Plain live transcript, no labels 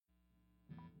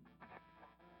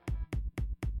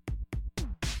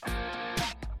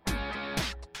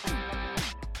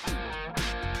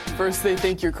First they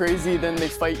think you're crazy, then they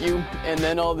fight you, and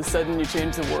then all of a sudden you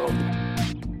change the world.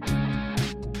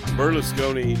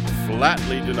 Berlusconi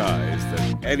flatly denies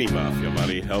that any mafia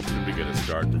money helped him to get a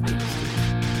start in the dynasty.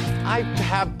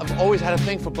 I've always had a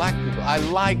thing for black people. I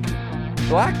like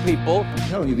black people.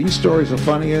 No, these stories are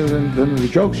funnier than the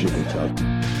jokes you can tell.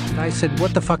 And I said,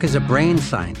 what the fuck is a brain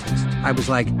scientist? I was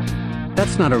like,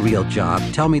 that's not a real job.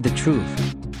 Tell me the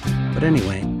truth. But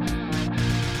anyway. In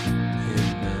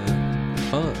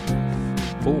 5,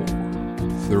 4,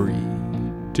 3,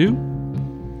 2.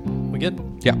 We good?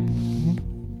 Yeah.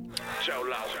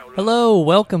 Hello,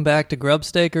 welcome back to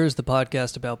Grubstakers, the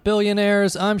podcast about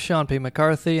billionaires. I'm Sean P.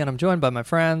 McCarthy, and I'm joined by my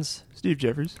friends Steve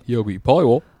Jeffers. Yogi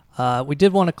Polywall. We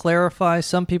did want to clarify,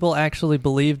 some people actually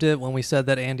believed it when we said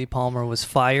that Andy Palmer was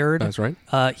fired. That's right.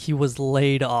 He was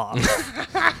laid off.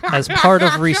 As part of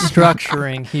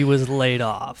restructuring, he was laid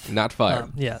off. Not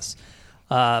fired. Yes.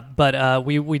 But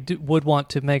we would want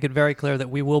to make it very clear that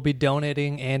we will be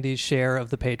donating Andy's share of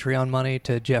the Patreon money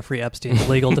to Jeffrey Epstein's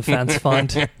Legal Defense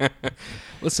Fund.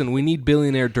 Listen, we need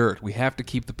billionaire dirt. We have to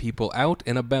keep the people out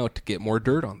and about to get more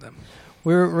dirt on them.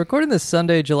 We're recording this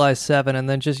Sunday, July 7, and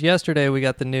then just yesterday we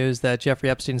got the news that Jeffrey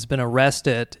Epstein's been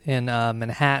arrested in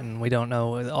Manhattan. We don't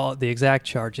know all the exact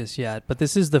charges yet, but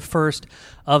this is the first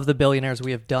of the billionaires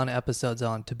we have done episodes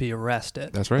on to be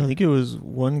arrested. That's right. I think it was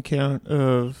one count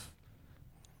of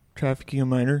trafficking a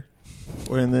minor,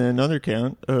 and then another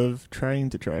count of trying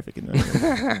to traffic a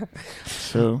minor.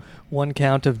 So one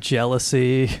count of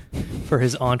jealousy for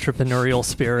his entrepreneurial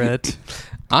spirit.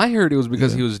 I heard it was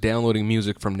because he was downloading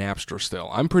music from Napster still.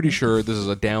 I'm pretty sure this is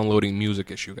a downloading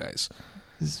music issue, guys.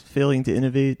 he's failing to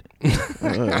innovate,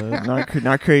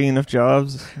 not creating enough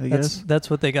jobs, I guess. That's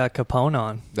what they got Capone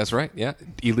on. That's right, yeah.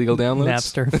 Illegal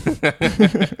downloads.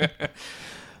 Napster.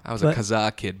 I was a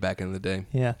Kazaa kid back in the day.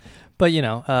 Yeah. But,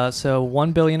 so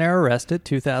one billionaire arrested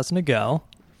 2,000 ago.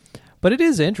 But it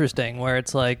is interesting where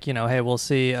it's like, hey, we'll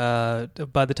see.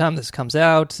 By the time this comes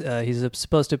out, he's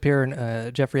supposed to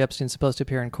appear Jeffrey Epstein's supposed to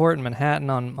appear in court in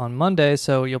Manhattan on Monday.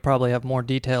 So you'll probably have more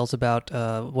details about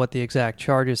what the exact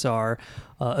charges are,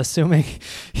 assuming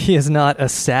he is not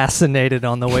assassinated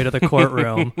on the way to the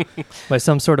courtroom by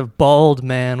some sort of bald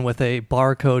man with a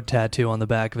barcode tattoo on the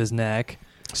back of his neck.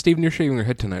 Steven, you're shaving your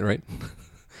head tonight, right?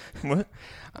 What?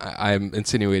 I'm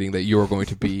insinuating that you're going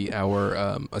to be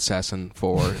our assassin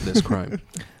for this crime.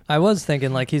 I was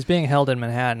thinking, he's being held in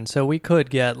Manhattan, so we could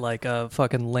get, a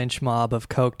fucking lynch mob of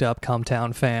coked-up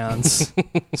Cumtown fans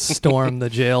storm the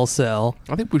jail cell.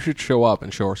 I think we should show up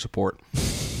and show our support.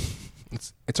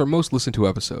 It's our most listened to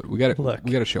episode. We got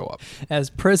to show up. As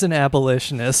prison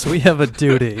abolitionists, we have a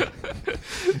duty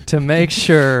to make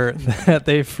sure that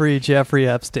they free Jeffrey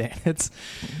Epstein.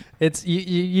 It's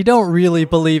you don't really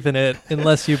believe in it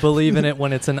unless you believe in it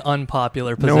when it's an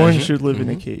unpopular position. No one should live in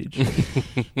a cage.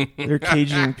 They're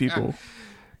caging people.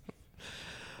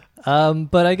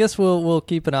 But I guess we'll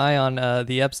keep an eye on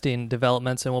the Epstein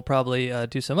developments, and we'll probably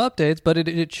do some updates. But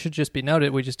it should just be noted,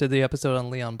 we just did the episode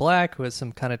on Leon Black, who has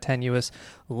some kind of tenuous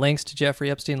links to Jeffrey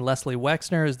Epstein. Leslie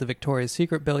Wexner is the Victoria's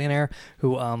Secret billionaire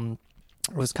who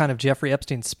was kind of Jeffrey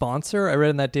Epstein's sponsor. I read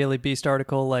in that Daily Beast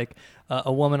article,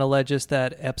 a woman alleges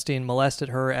that Epstein molested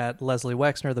her at Leslie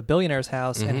Wexner, the billionaire's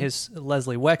house, and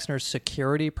Leslie Wexner's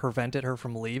security prevented her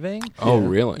from leaving. Oh,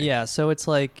 really? Yeah, so it's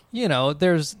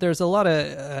there's a lot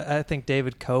of, I think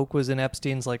David Koch was in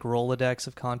Epstein's Rolodex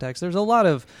of contacts. There's a lot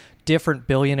of different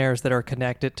billionaires that are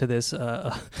connected to this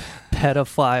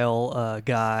pedophile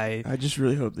guy. I just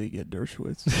really hope they get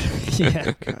Dershowitz.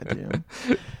 Yeah. Goddamn.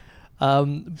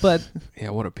 But yeah,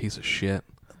 what a piece of shit.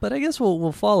 But I guess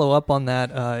we'll follow up on that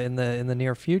in the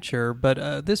near future.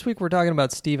 But this week we're talking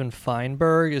about Steven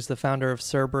Feinberg, is the founder of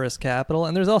Cerberus Capital,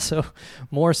 and there's also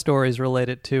more stories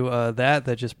related to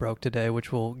that just broke today,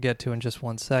 which we'll get to in just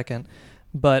one second.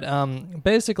 But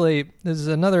basically, this is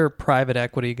another private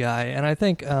equity guy, and I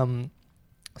think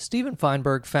Steven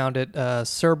Feinberg founded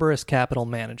Cerberus Capital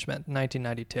Management in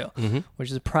 1992,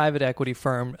 which is a private equity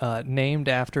firm named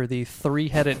after the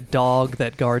three-headed dog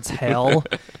that guards hell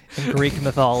in Greek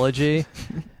mythology.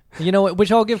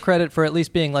 Which I'll give credit for at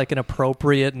least being an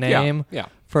appropriate name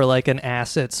for an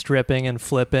asset stripping and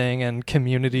flipping and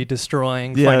community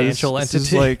destroying financial entity.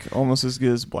 This is almost as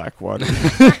good as Blackwater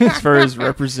as far as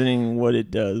representing what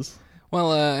it does.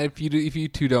 Well, if you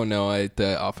two don't know,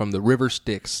 from the river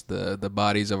Styx, the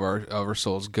bodies of our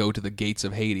souls go to the gates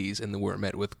of Hades, and then we're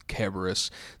met with Cerberus,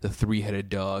 the three-headed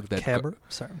dog.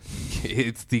 Sorry,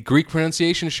 it's the Greek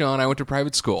pronunciation, Sean. I went to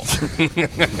private school.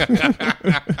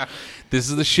 This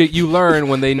is the shit you learn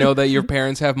when they know that your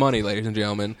parents have money, ladies and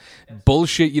gentlemen.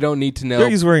 Bullshit you don't need to know.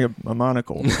 He's wearing a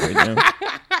monocle right now.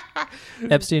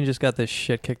 Epstein just got this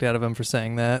shit kicked out of him for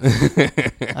saying that.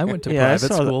 I went to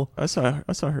private school. I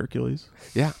saw Hercules.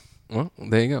 Yeah. Well,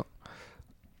 there you go.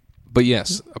 But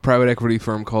yes, a private equity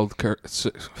firm called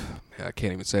I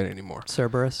can't even say it anymore.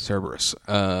 Cerberus.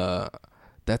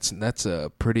 That's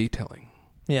pretty telling.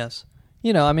 Yes.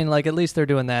 You know, I mean, like, at least they're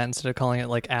doing that instead of calling it,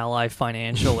 like, Ally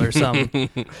Financial or some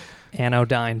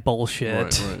anodyne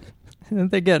bullshit. Right.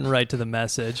 They're getting right to the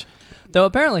message. Though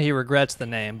apparently he regrets the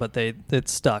name, but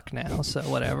it's stuck now, so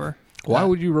whatever. Why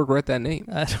would you regret that name?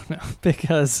 I don't know.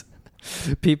 Because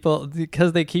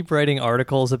they keep writing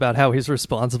articles about how he's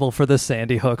responsible for the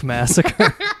Sandy Hook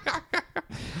massacre.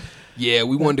 Yeah,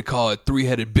 we wanted to call it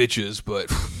Three-Headed Bitches,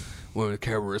 but we went with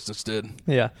Cerberus instead.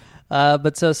 Yeah.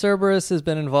 But so Cerberus has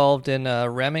been involved in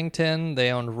Remington. They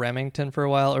owned Remington for a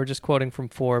while, or just quoting from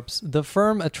Forbes. The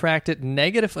firm attracted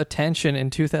negative attention in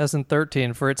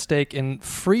 2013 for its stake in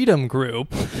Freedom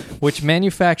Group, which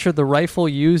manufactured the rifle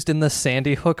used in the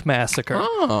Sandy Hook massacre.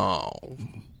 Oh.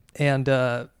 And,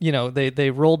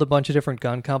 they rolled a bunch of different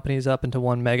gun companies up into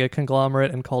one mega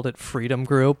conglomerate and called it Freedom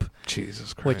Group.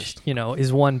 Jesus Christ. Which,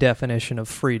 is one definition of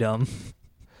freedom.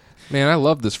 Man, I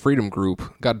love this Freedom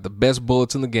Group. Got the best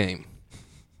bullets in the game.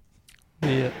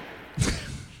 Yeah.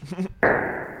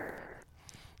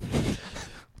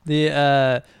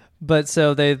 But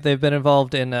so they've been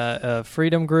involved in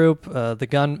Freedom Group, the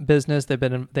gun business. They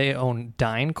own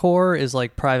DynCorp, is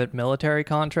like private military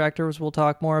contractors. We'll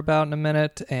talk more about in a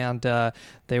minute, and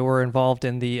they were involved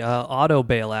in the auto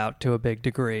bailout to a big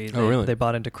degree. Really? They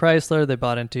bought into Chrysler. They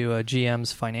bought into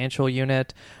GM's financial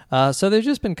unit. So they've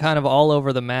just been kind of all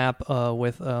over the map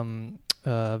with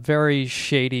very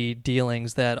shady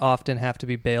dealings that often have to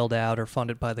be bailed out or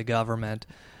funded by the government.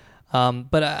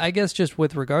 But I guess just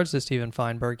with regards to Steven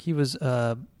Feinberg, he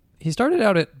started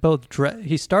out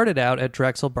at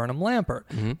Drexel Burnham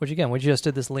Lampert, which again, we just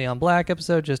did this Leon Black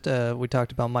episode. We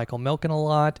talked about Michael Milken a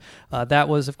lot. That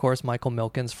was, of course, Michael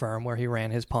Milken's firm where he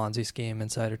ran his Ponzi scheme,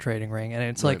 insider trading ring, and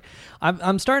it's like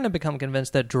I'm starting to become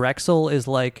convinced that Drexel is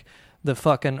like the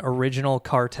fucking original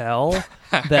cartel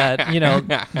that,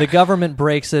 the government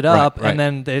breaks it up and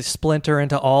then they splinter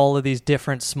into all of these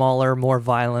different smaller, more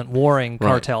violent, warring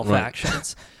cartel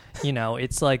factions.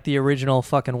 It's like the original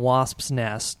fucking wasp's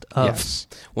nest of... Yes.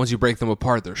 Once you break them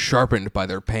apart, they're sharpened by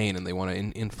their pain and they want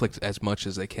to inflict as much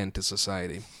as they can to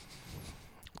society.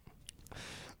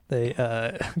 They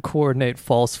coordinate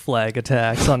false flag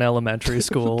attacks on elementary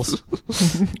schools.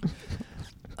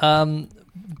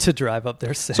 To drive up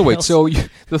their sales. So wait,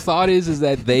 the thought is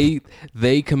that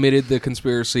they committed the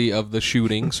conspiracy of the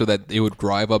shooting so that it would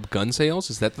drive up gun sales?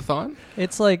 Is that the thought?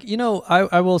 It's like,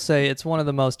 I will say it's one of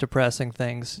the most depressing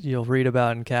things you'll read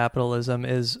about in capitalism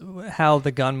is how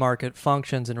the gun market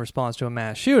functions in response to a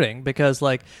mass shooting. Because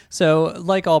like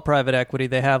all private equity,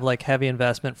 they have like heavy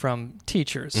investment from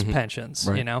teachers' pensions,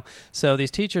 So these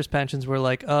teachers' pensions were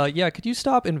like, could you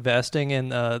stop investing in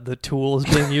the tools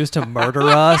being used to murder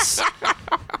us?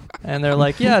 And they're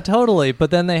like, yeah, totally.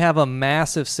 But then they have a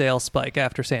massive sales spike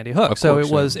after Sandy Hook. So it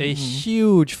was a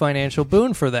huge financial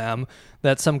boon for them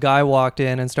that some guy walked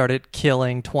in and started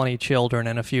killing 20 children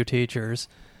and a few teachers.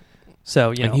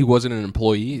 So, and he wasn't an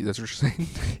employee, that's what you're saying?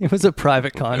 He was a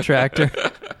private contractor.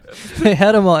 They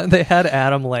had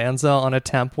Adam Lanza on a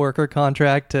temp worker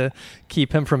contract to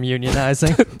keep him from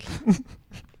unionizing.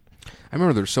 I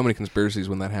remember there were so many conspiracies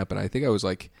when that happened. I think I was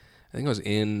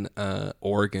in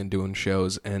Oregon doing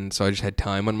shows, and so I just had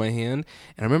time on my hand.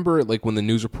 And I remember, like, when the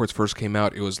news reports first came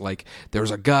out, it was like, there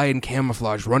was a guy in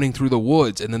camouflage running through the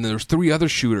woods, and then there was 3 other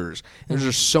shooters. And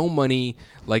there's just so many,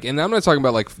 like, and I'm not talking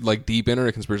about, like deep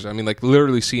internet conspiracies. I mean, like,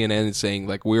 literally CNN is saying,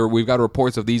 like, we've got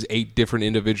reports of these 8 different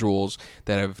individuals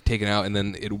that have taken out, and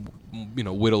then it,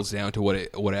 whittles down to what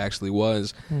it actually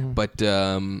was. But,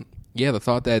 the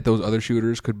thought that those other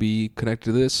shooters could be connected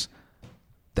to this,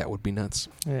 that would be nuts.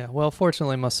 Yeah, well,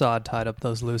 fortunately, Mossad tied up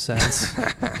those loose ends.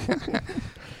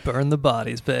 Burn the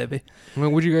bodies, baby. Well,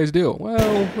 what'd you guys do?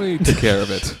 Well, we took care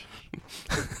of it.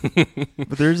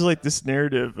 But there's like this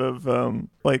narrative of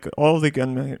like all of the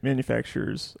gun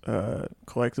manufacturers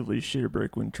collectively shit a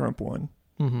brick when Trump won.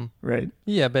 Right?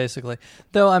 Yeah, basically.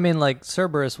 Though, I mean, like,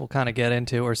 Cerberus will kind of get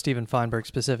into, or Steven Feinberg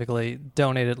specifically,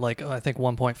 donated, like, I think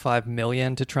 $1.5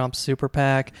 million to Trump's super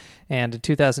PAC. And in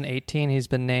 2018, he's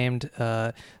been named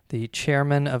the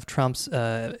chairman of Trump's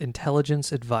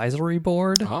Intelligence Advisory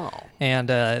Board. Oh. And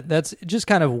that's just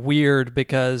kind of weird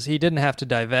because he didn't have to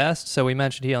divest. So we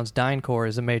mentioned he owns DynCorp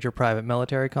as a major private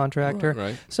military contractor.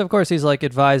 Right. So, of course, he's, like,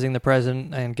 advising the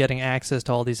president and getting access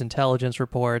to all these intelligence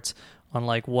reports on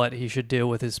like what he should do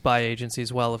with his spy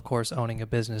agencies, while of course owning a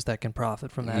business that can profit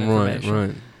from that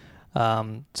information.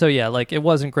 So yeah, like it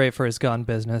wasn't great for his gun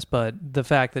business, but the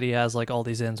fact that he has like all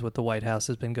these ins with the White House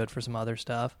has been good for some other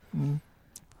stuff.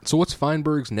 So what's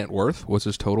Feinberg's net worth? What's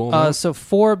his total amount? So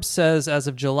Forbes says as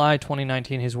of July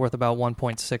 2019, he's worth about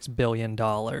 $1.6 billion.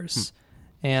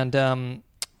 And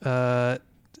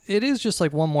it is just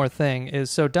like one more thing is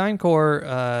so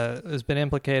DynCorp has been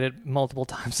implicated multiple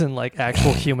times in like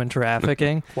actual human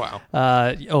trafficking. Wow.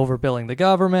 Overbilling the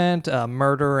government,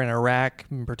 murder in Iraq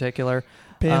in particular.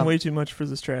 Paying way too much for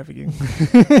this trafficking.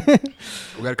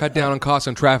 We got to cut down on costs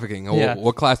on trafficking. Yeah.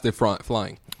 What class they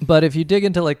flying? But if you dig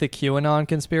into like the QAnon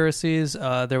conspiracies,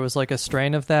 there was like a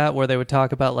strain of that where they would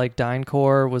talk about like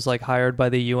DynCorp was like hired by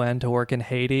the UN to work in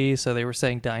Haiti. So they were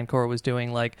saying DynCorp was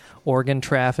doing like organ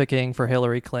trafficking for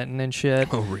Hillary Clinton and shit.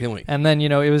 Oh, really? And then,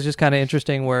 it was just kind of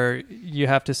interesting where you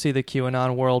have to see the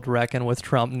QAnon world reckon with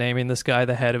Trump naming this guy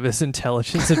the head of his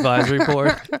intelligence advisory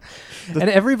board. And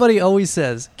everybody always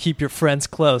says, keep your friends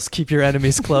close, keep your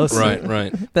enemies close.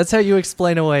 Right. That's how you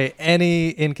explain away any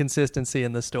inconsistency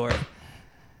in the story.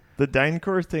 The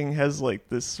DynCorp thing has like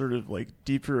this sort of like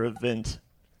deeper event,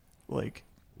 like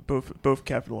both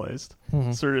capitalized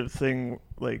sort of thing,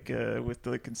 like with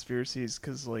the conspiracies,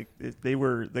 because like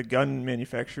the gun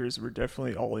manufacturers were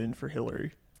definitely all in for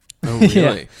Hillary. Oh,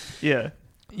 really? Yeah.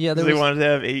 They wanted to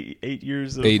have eight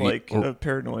years of of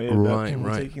paranoia about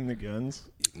people taking the guns.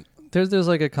 There's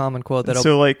like a common quote that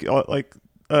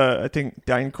I think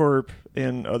DynCorp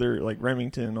and other like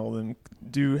Remington, all of them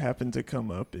do happen to come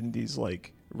up in these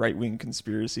like right-wing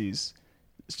conspiracies.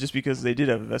 It's just because they did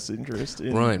have a vested interest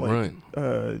in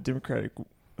Democratic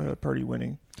Party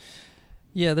winning.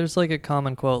 Yeah, there's like a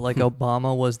common quote like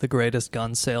Obama was the greatest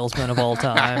gun salesman of all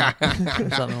time or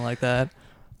something like that.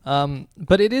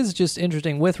 But it is just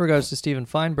interesting with regards to Steven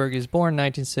Feinberg. He was born in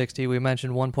 1960. We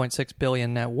mentioned 1.6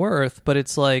 billion net worth, but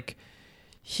it's like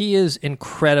he is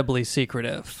incredibly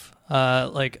secretive.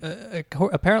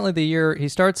 Apparently the year he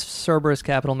starts Cerberus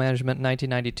Capital Management in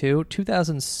 1992,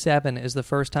 2007 is the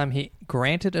first time he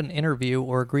granted an interview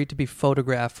or agreed to be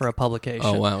photographed for a publication.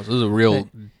 Oh, wow. So this is a real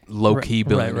low-key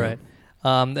billionaire. Right.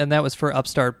 And that was for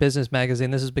Upstart Business Magazine.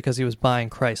 This is because he was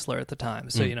buying Chrysler at the time.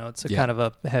 So, it's a kind of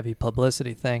a heavy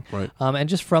publicity thing. Right. And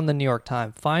just from the New York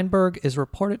Times, Feinberg is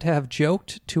reported to have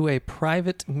joked to a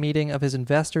private meeting of his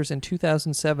investors in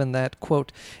 2007 that,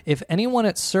 quote, if anyone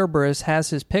at Cerberus has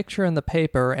his picture in the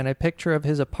paper and a picture of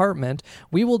his apartment,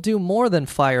 we will do more than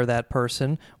fire that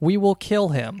person. We will kill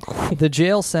him. The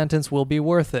jail sentence will be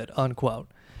worth it, unquote.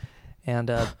 And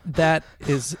that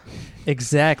is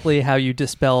exactly how you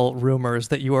dispel rumors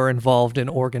that you are involved in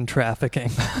organ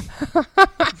trafficking.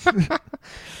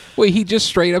 Wait, he just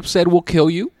straight up said, we'll kill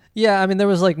you? Yeah, I mean, there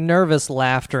was like nervous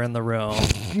laughter in the room.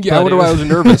 Yeah, I wonder why I was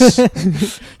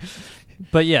nervous.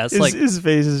 But yeah, it's his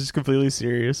face is just completely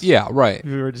serious. Yeah, right.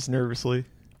 We were just nervously.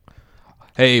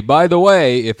 Hey, by the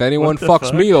way, if anyone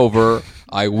fucks me over,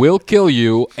 I will kill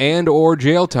you and or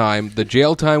jail time. The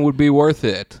jail time would be worth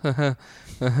it.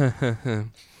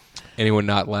 Anyone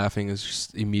not laughing is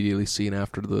just immediately seen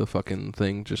after the fucking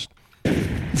thing. Just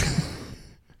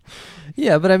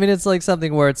yeah, but I mean, it's like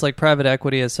something where it's like private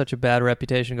equity has such a bad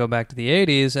reputation going back to the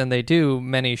 80s, and they do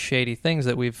many shady things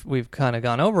that we've kind of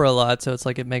gone over a lot. So it's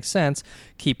like it makes sense.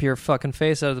 Keep your fucking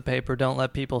face out of the paper. Don't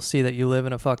let people see that you live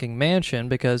in a fucking mansion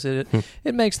because it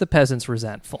makes the peasants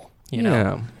resentful. You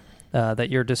know. That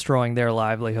you're destroying their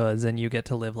livelihoods and you get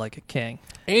to live like a king.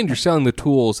 And you're selling the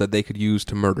tools that they could use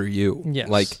to murder you. Yes.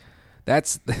 Like,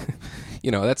 that's,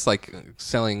 that's like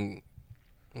selling...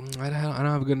 I don't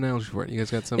have a good analogy for it. You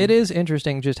guys got something? It is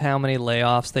interesting just how many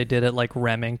layoffs they did at like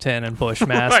Remington and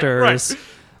Bushmasters. Right.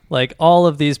 Like all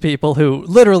of these people who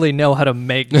literally know how to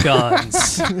make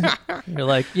guns. You're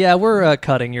like, yeah, we're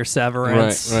cutting your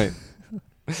severance. Right.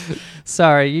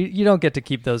 Sorry, you don't get to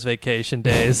keep those vacation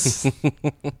days.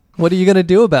 What are you going to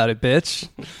do about it, bitch?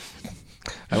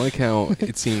 I like how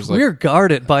it seems like... We're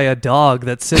guarded by a dog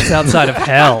that sits outside of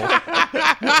hell.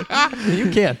 You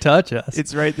can't touch us.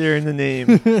 It's right there in the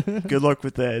name. Good luck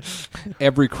with that.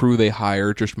 Every crew they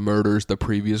hire just murders the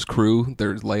previous crew.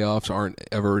 Their layoffs aren't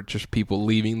ever just people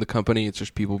leaving the company. It's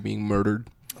just people being murdered.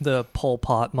 The Pol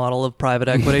Pot model of private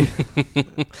equity.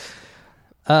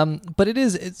 But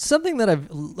it's something that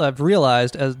I've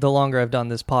realized as the longer I've done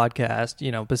this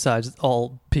podcast, besides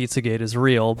all Pizzagate is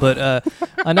real. But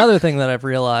another thing that I've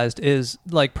realized is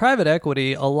like private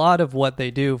equity, a lot of what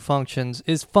they do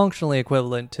is functionally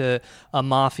equivalent to a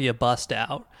mafia bust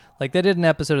out. Like, they did an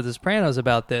episode of The Sopranos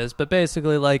about this, but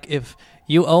basically, like, if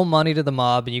you owe money to the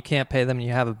mob and you can't pay them and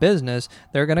you have a business,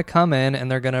 they're going to come in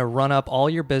and they're going to run up all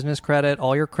your business credit,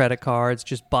 all your credit cards,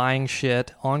 just buying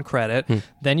shit on credit.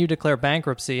 Then you declare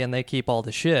bankruptcy and they keep all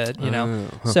the shit, you know?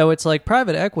 So it's like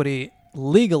private equity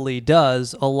legally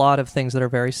does a lot of things that are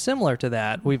very similar to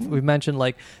that. We've mentioned,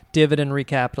 like, dividend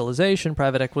recapitalization.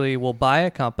 Private equity will buy a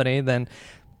company, then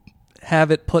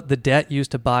have it put the debt used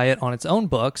to buy it on its own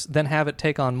books, then have it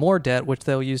take on more debt, which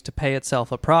they'll use to pay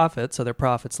itself a profit, so their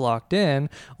profit's locked in.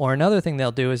 Or another thing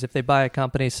they'll do is if they buy a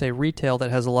company, say retail,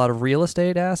 that has a lot of real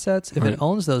estate assets, if it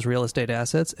owns those real estate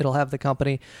assets, it'll have the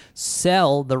company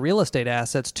sell the real estate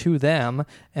assets to them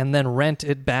and then rent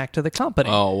it back to the company.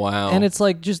 Oh, wow. And it's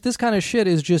like, just this kind of shit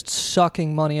is just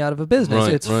sucking money out of a business.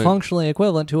 It's functionally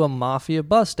equivalent to a mafia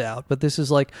bust out, but this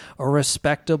is like a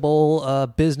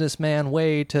respectable businessman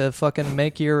way to fucking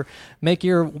make your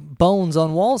bones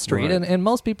on Wall Street, and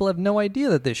most people have no idea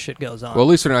that this shit goes on. Well, at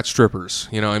least they're not strippers,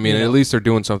 you know. I mean, at least they're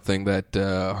doing something that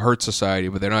hurts society,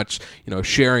 but they're not, you know,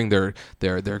 sharing their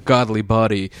godly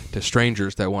body to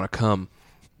strangers that want to come.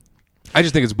 I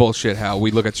just think it's bullshit how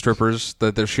we look at strippers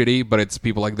that they're shitty, but it's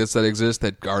people like this that exist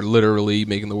that are literally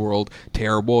making the world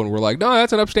terrible, and we're like, no,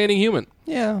 that's an upstanding human.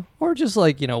 Yeah, or just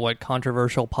like, you know, what,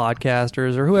 controversial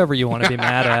podcasters or whoever you want to be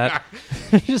mad at.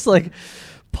 Just like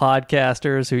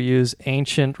podcasters who use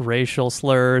ancient racial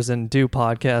slurs and do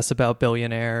podcasts about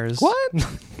billionaires. What?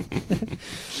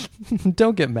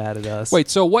 Don't get mad at us. Wait,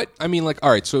 so what? I mean, like, all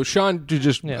right, so Sean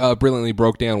just brilliantly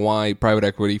broke down why private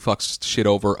equity fucks shit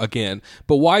over again,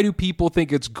 but why do people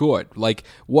think it's good? Like,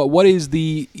 what is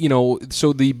the, you know,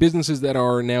 so the businesses that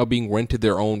are now being rented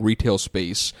their own retail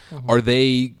space,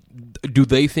 do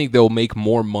they think they'll make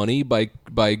more money by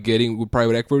getting with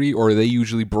private equity, or are they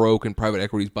usually broke and private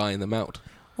equity's buying them out?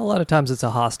 A lot of times it's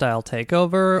a hostile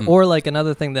takeover, or like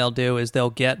another thing they'll do is they'll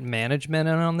get management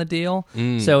in on the deal.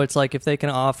 So it's like if they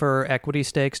can offer equity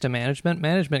stakes to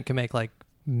management can make like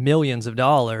millions of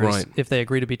dollars if they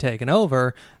agree to be taken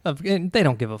over. And they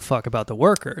don't give a fuck about the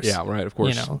workers. Yeah, right, of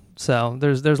course. You know, so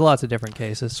there's lots of different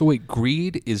cases. So wait,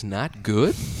 greed is not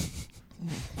good?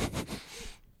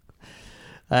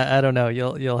 I don't know.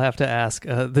 You'll have to ask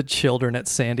the children at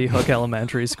Sandy Hook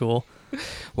Elementary School.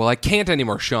 Well, I can't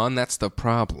anymore, Sean. That's the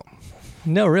problem.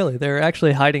 No, really. They're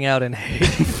actually hiding out in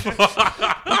Haiti.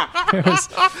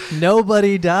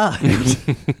 Nobody died.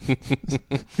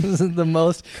 This is the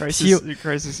most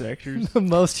crisis actors. The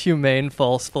most humane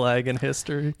false flag in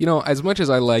history. You know, as much as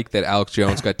I like that Alex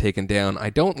Jones got taken down,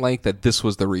 I don't like that this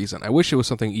was the reason. I wish it was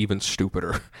something even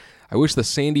stupider. I wish the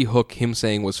Sandy Hook, him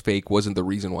saying was fake, wasn't the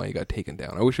reason why he got taken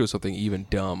down. I wish it was something even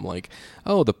dumb, like,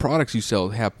 oh, the products you sell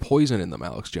have poison in them,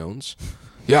 Alex Jones.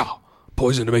 Yeah,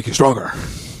 poison to make you stronger.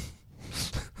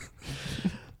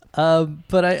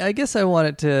 But I guess I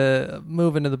wanted to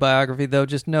move into the biography, though.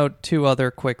 Just note two other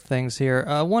quick things here.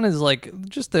 One is like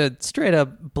just the straight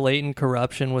up blatant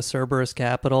corruption with Cerberus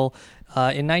Capital.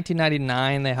 In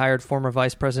 1999, they hired former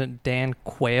Vice President Dan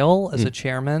Quayle as a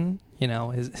chairman. You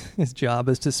know, his job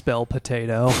is to spell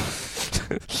potato.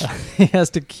 He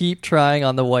has to keep trying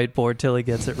on the whiteboard till he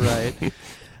gets it right.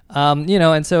 You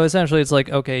know, and so essentially it's like,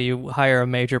 okay, you hire a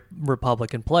major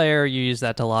Republican player, you use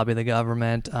that to lobby the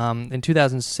government. In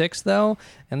 2006, though,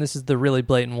 and this is the really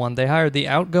blatant one, they hired the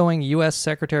outgoing U.S.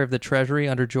 Secretary of the Treasury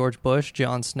under George Bush,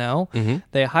 John Snow.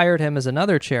 They hired him as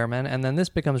another chairman, and then this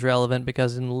becomes relevant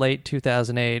because in late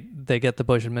 2008, they get the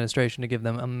Bush administration to give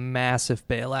them a massive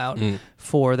bailout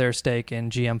for their stake in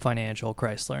GM Financial,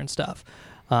 Chrysler, and stuff.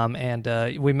 And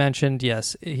we mentioned,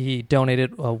 yes, he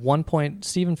donated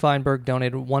Steven Feinberg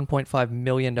donated $1.5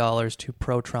 million to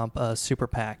pro-Trump super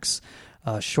PACs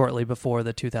shortly before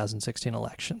the 2016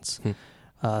 elections.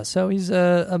 So he's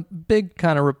a big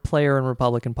kind of player in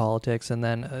Republican politics. And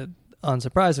then,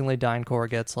 unsurprisingly, DynCorp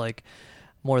gets like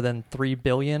more than $3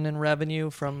 billion in revenue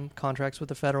from contracts with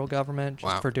the federal government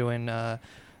just for doing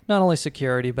not only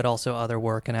security, but also other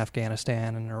work in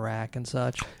Afghanistan and Iraq and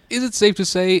such. Is it safe to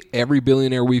say every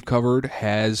billionaire we've covered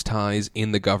has ties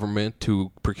in the government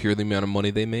to procure the amount of money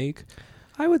they make?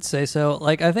 I would say so.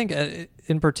 Like, I think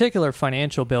in particular,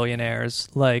 financial billionaires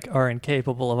like are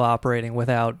incapable of operating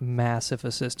without massive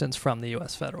assistance from the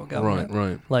U.S. federal government.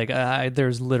 Right. Like,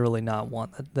 there's literally not one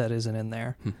that isn't in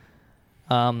there.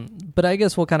 But I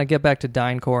guess we'll kind of get back to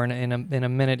DynCorp in a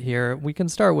minute here. We can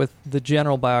start with the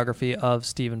general biography of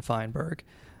Steven Feinberg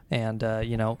and,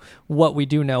 you know, what we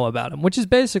do know about him, which is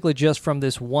basically just from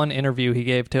this one interview he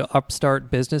gave to Upstart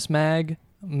Business Mag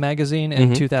magazine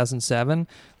in 2007.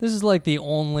 This is like the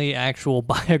only actual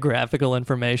biographical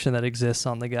information that exists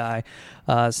on the guy.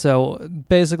 So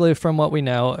basically, from what we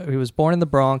know, he was born in the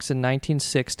Bronx in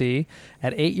 1960.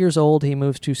 At 8 years old, he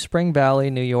moves to Spring Valley,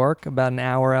 New York, about an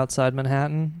hour outside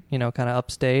Manhattan, kind of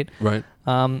upstate. Right.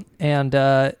 And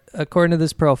according to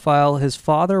this profile, his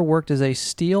father worked as a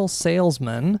steel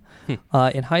salesman.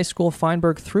 In high school,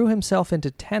 Feinberg threw himself into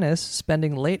tennis,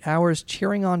 spending late hours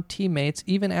cheering on teammates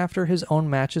even after his own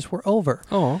matches were over.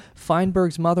 Oh.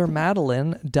 Feinberg's mother,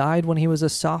 Madeline, died when he was a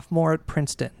sophomore at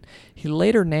Princeton. He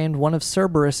later named one of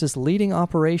Cerberus's leading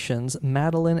operations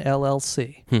Madeline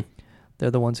LLC.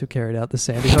 They're the ones who carried out the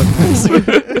Sandy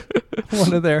Hook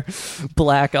one of their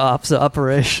black ops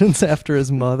operations after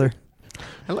his mother.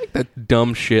 I like that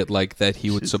dumb shit like that he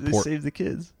would support. They saved the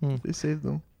kids. They saved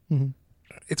them.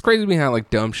 It's crazy to me how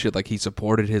dumb shit he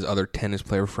supported his other tennis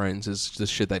player friends is the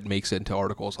shit that makes it into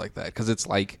articles like that. Because it's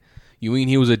you mean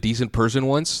he was a decent person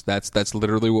once? That's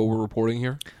literally what we're reporting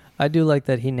here. I do like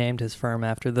that he named his firm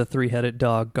after the three-headed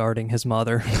dog guarding his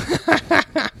mother.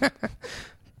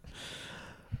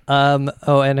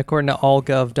 And according to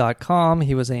allgov.com,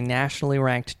 he was a nationally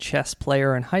ranked chess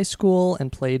player in high school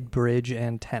and played bridge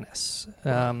and tennis.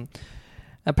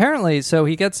 Apparently, so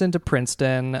he gets into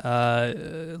Princeton,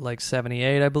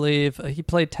 78, I believe. He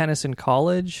played tennis in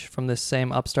college from this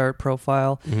same upstart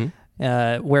profile,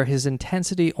 where his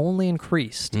intensity only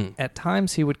increased. At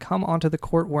times, he would come onto the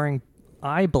court wearing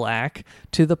eye black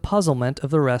to the puzzlement of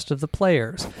the rest of the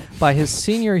players. By his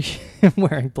senior year,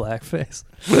 wearing blackface.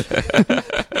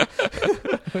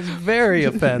 It was very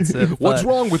offensive. What's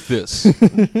wrong with this?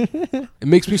 It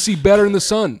makes me see better in the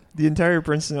sun. The entire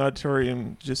Princeton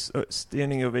auditorium just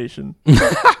standing ovation.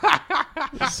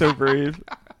 So brave.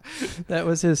 That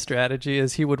was his strategy,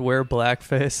 is he would wear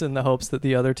blackface in the hopes that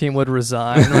the other team would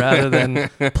resign rather than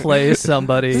play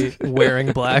somebody wearing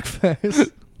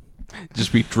blackface.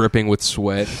 Just be dripping with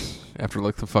sweat after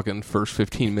the fucking first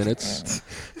 15 minutes.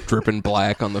 Dripping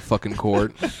black on the fucking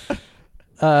court.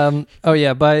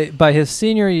 By his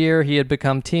senior year, he had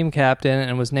become team captain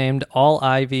and was named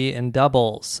All-Ivy in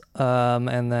doubles.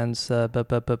 And then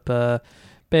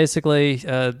basically,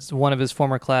 one of his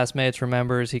former classmates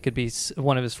remembers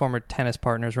one of his former tennis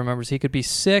partners remembers he could be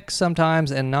sick sometimes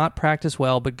and not practice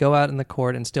well, but go out in the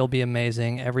court and still be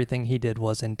amazing. Everything he did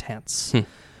was intense.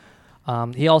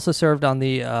 He also served on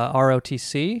the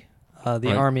ROTC,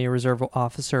 the Army Reserve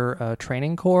Officer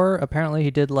Training Corps. Apparently,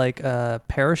 he did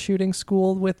parachuting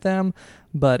school with them,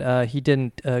 but he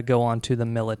didn't go on to the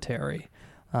military.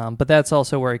 But that's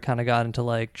also where he kind of got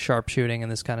into sharpshooting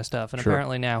and this kind of stuff. And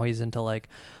apparently now he's into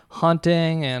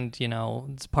hunting, and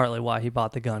it's partly why he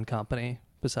bought the gun company,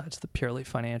 besides the purely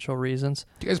financial reasons.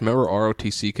 Do you guys remember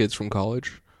ROTC kids from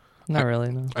college? Not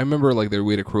really, no. I remember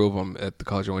we had a crew of them at the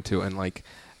college I went to, and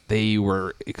they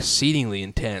were exceedingly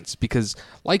intense because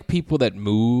people that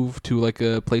move to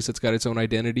a place that's got its own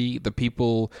identity, the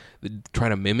people that try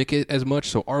to mimic it as much.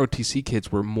 So ROTC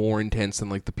kids were more intense than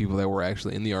the people that were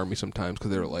actually in the Army sometimes,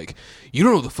 because they were you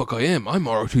don't know who the fuck I am. I'm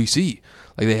ROTC.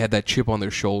 They had that chip on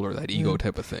their shoulder, that ego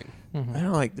type of thing. I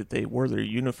don't like that they wore their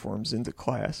uniforms into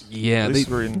class. Yeah,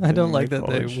 I don't like that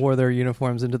they wore their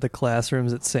uniforms into the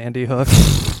classrooms at Sandy Hook.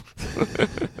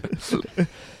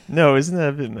 No, isn't that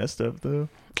a bit messed up though?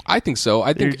 I think so.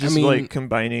 They're just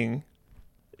combining,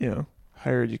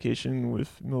 higher education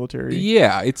with military.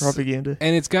 Yeah, it's propaganda,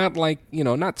 and it's got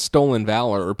not stolen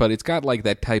valor, but it's got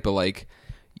that type of I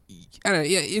don't know.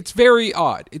 Yeah, it's very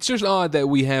odd. It's just odd that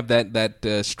we have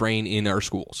that strain in our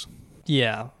schools.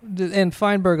 Yeah, and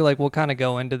Feinberg will kind of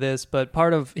go into this, but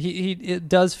part of he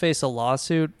does face a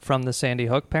lawsuit from the Sandy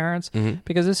Hook parents,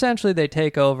 because essentially they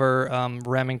take over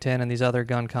Remington and these other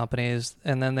gun companies,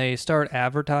 and then they start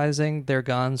advertising their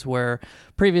guns where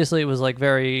previously it was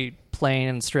very plain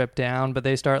and stripped down, but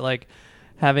they start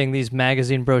having these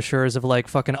magazine brochures of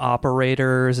fucking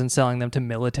operators and selling them to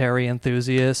military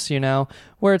enthusiasts,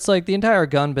 where it's the entire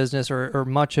gun business or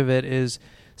much of it is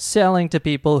selling to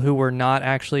people who were not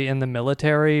actually in the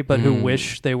military, but who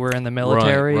wish they were in the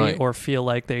military or feel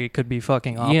like they could be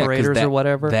fucking operators or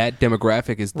whatever. That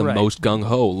demographic is the most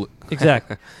gung-ho.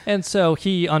 Exactly. And so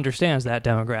he understands that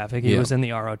demographic. He was in the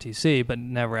ROTC, but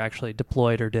never actually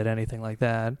deployed or did anything like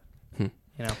that.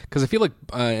 Because I feel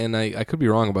and I could be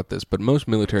wrong about this, but most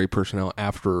military personnel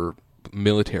after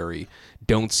military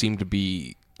don't seem to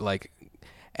be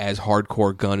as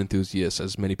hardcore gun enthusiasts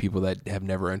as many people that have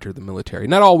never entered the military.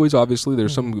 Not always, obviously.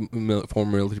 There's some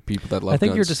former military people that love guns. I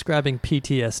think you're describing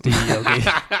PTSD, Yogi.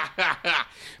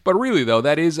 But really, though,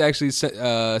 that is actually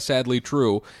sadly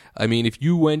true. I mean, if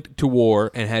you went to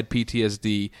war and had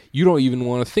PTSD, you don't even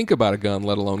want to think about a gun,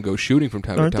 let alone go shooting from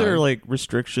time to time. Aren't there like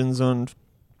restrictions on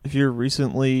if you're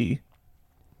recently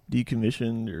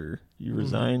decommissioned or you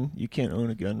resign, you can't own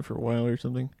a gun for a while or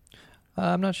something?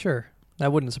 I'm not sure.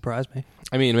 That wouldn't surprise me.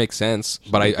 I mean, it makes sense,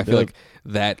 but I feel like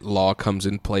that law comes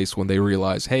in place when they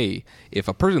realize, hey, if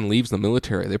a person leaves the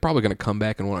military, they're probably going to come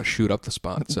back and want to shoot up the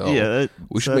spot. So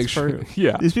we should make sure.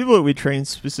 Yeah, these people that we train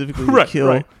specifically to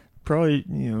kill, probably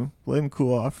let them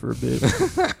cool off for a bit,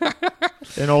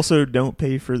 and also don't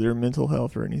pay for their mental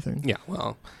health or anything. Yeah,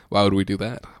 well, why would we do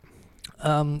that?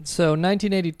 So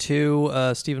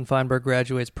 1982, Steven Feinberg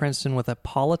graduates Princeton with a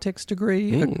politics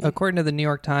degree. According to the New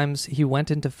York Times, he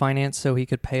went into finance so he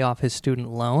could pay off his student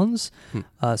loans.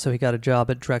 So he got a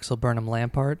job at Drexel Burnham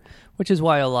Lampart, which is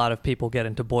why a lot of people get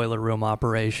into boiler room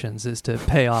operations, is to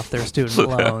pay off their student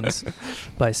loans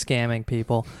by scamming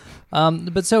people.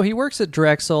 But so he works at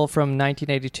Drexel from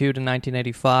 1982 to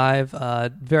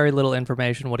 1985. Very little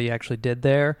information what he actually did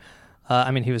there.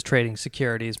 I mean, he was trading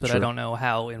securities, but I don't know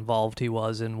how involved he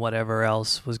was in whatever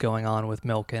else was going on with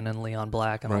Milken and Leon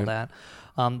Black and all that.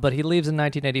 But he leaves in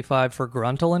 1985 for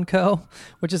Gruntel & Co.,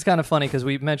 which is kind of funny because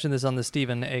we mentioned this on the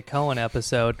Stephen A. Cohen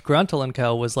episode. Gruntel &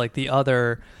 Co. was like the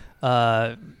other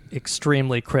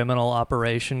extremely criminal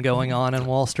operation going on in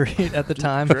Wall Street at the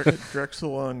time.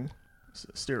 Drexel on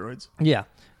steroids. Yeah.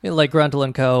 Like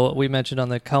Gruntel & Co., we mentioned on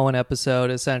the Cohen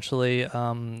episode, essentially,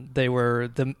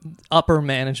 the upper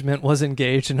management was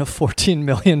engaged in a $14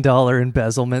 million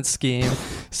embezzlement scheme,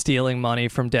 stealing money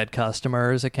from dead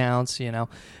customers' accounts,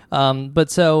 But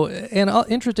so, and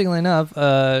interestingly enough,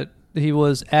 he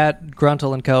was at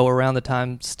Gruntel & Co. around the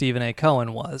time Stephen A.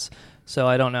 Cohen was. So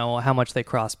I don't know how much they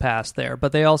crossed paths there.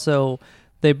 But they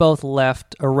both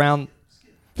left around...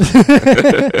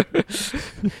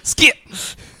 Skip!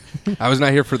 I was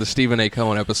not here for the Stephen A.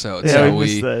 Cohen episode, yeah, so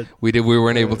we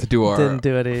weren't able to do our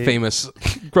famous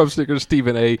Grub Sticker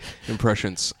Stephen A.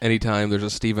 impressions. Anytime there's a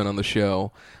Stephen on the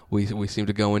show, we seem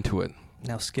to go into it.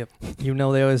 Now, Skip,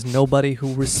 there is nobody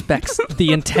who respects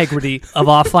the integrity of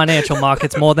our financial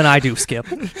markets more than I do, Skip.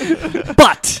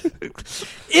 But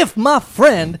if my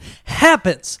friend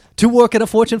happens to work at a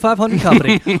Fortune 500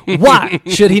 company, why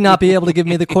should he not be able to give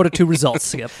me the Q2 results,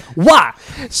 Skip? Why?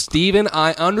 Steven,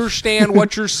 I understand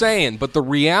what you're saying, but the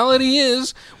reality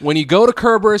is, when you go to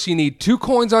Kerberos, you need 2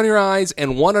 coins on your eyes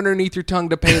and 1 underneath your tongue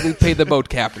to pay the boat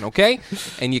captain, okay?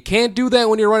 And you can't do that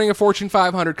when you're running a Fortune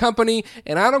 500 company,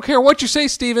 and I don't care what you say,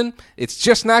 Steven, it's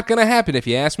just not going to happen if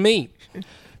you ask me.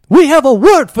 We have a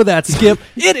word for that, Skip.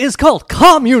 It is called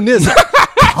communism.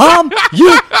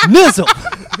 Communism.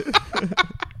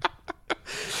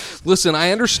 Listen,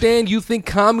 I understand you think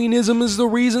communism is the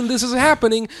reason this is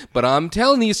happening, but I'm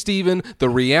telling you, Steven, the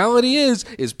reality is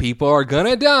people are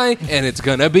gonna die, and it's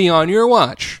gonna be on your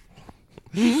watch.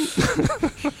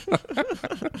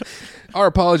 Our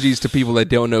apologies to people that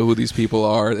don't know who these people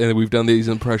are, and we've done these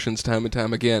impressions time and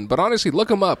time again. But honestly, look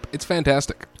them up. It's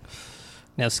fantastic.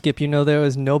 Now, Skip, there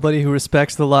is nobody who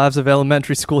respects the lives of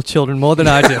elementary school children more than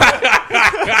I do.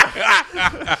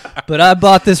 But I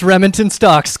bought this Remington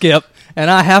stock, Skip, and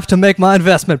I have to make my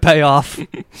investment pay off.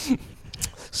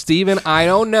 Steven, I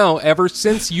don't know. Ever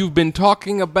since you've been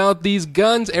talking about these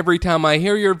guns, every time I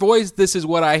hear your voice, this is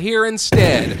what I hear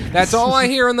instead. That's all I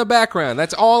hear in the background.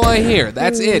 That's all I hear.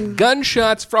 That's it.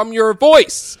 Gunshots from your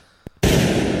voice.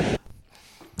 I'm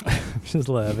just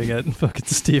laughing at fucking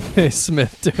Stephen A.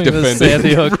 Smith doing the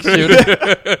Sandy Hook shooting.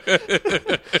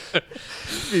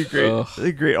 Be great.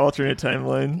 A great alternate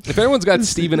timeline. If anyone's got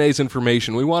Stephen A.'s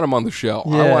information, we want him on the show.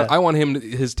 Yeah. I want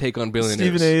his take on billionaires.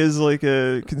 Stephen A. is like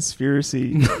a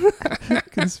conspiracy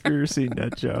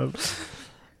nut job.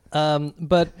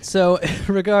 But so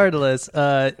regardless,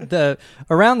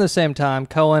 around the same time,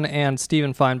 Cohen and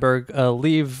Steven Feinberg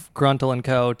leave Gruntel &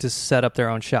 Co. to set up their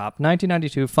own shop.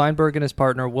 1992, Feinberg and his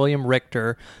partner, William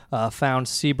Richter, found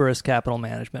Cerberus Capital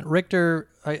Management. Richter,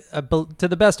 to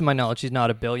the best of my knowledge, he's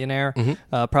not a billionaire,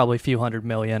 probably a few $100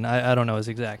 million. I don't know his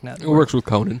exact net worth. He works with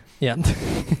Conan. Yeah.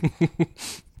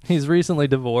 He's recently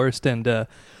divorced and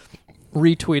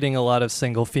retweeting a lot of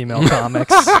single female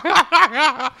comics.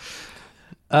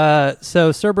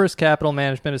 So Cerberus Capital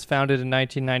Management is founded in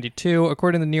 1992.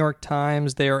 According to the New York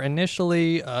Times, they are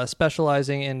initially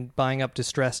specializing in buying up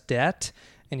distressed debt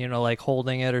and, like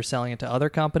holding it or selling it to other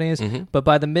companies. But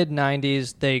by the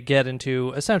mid-90s, they get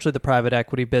into essentially the private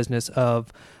equity business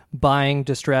of buying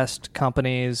distressed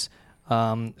companies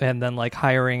and then like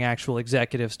hiring actual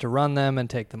executives to run them and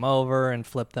take them over and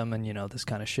flip them and, this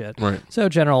kind of shit. Right. So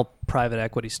general private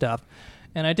equity stuff.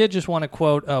 And I did just want to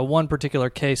quote one particular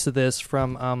case of this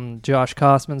from Josh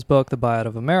Kosman's book, The Buyout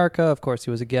of America. Of course,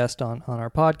 he was a guest on our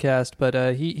podcast, but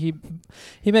he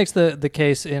makes the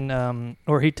case in,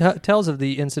 or he tells of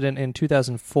the incident in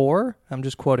 2004. I'm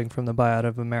just quoting from The Buyout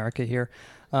of America here.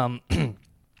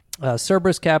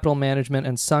 Cerberus Capital Management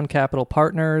and Sun Capital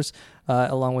Partners,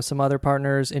 along with some other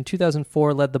partners, in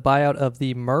 2004 led the buyout of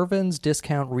the Mervyn's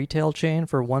discount retail chain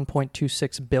for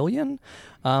 $1.26 billion.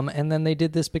 And then they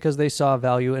did this because they saw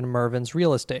value in Mervyn's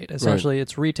real estate. Essentially,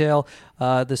 It's retail.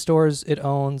 The stores it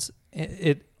owns,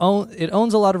 it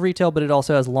owns a lot of retail, but it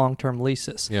also has long-term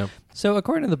leases. Yeah. So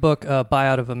according to the book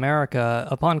Buyout of America,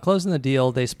 upon closing the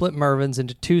deal, they split Mervyn's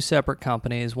into two separate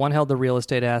companies. One held the real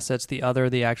estate assets, the other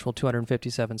the actual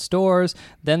 257 stores.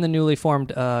 Then the newly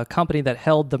formed company that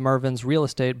held the Mervyn's real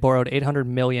estate borrowed $800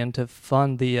 million to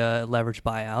fund the leveraged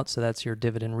buyout. So that's your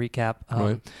dividend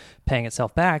recap. Paying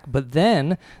itself back. But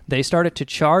then they started to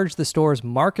charge the stores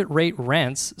market rate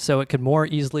rents so it could more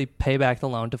easily pay back the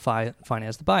loan to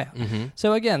finance the buyout. Mm-hmm.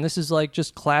 So again, this is like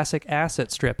just classic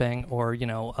asset stripping, or, you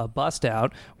know, a bust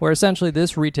out, where essentially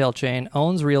this retail chain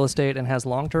owns real estate and has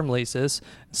long-term leases.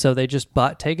 So they just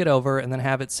take it over and then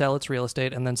have it sell its real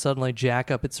estate and then suddenly jack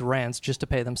up its rents just to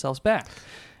pay themselves back.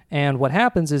 And what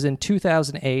happens is in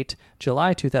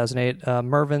July 2008,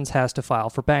 Mervyn's has to file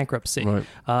for bankruptcy. Right.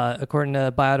 According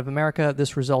to Buyout of America,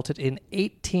 this resulted in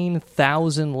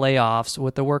 18,000 layoffs,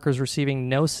 with the workers receiving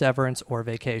no severance or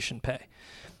vacation pay.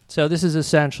 So this is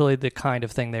essentially the kind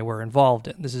of thing they were involved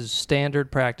in. This is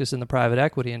standard practice in the private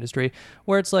equity industry,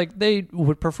 where it's like they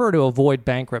would prefer to avoid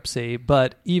bankruptcy,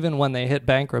 but even when they hit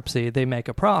bankruptcy, they make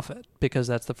a profit because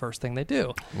that's the first thing they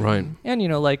do. Right. And, you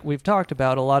know, like we've talked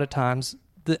about, a lot of times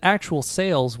the actual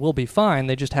sales will be fine.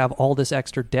 They just have all this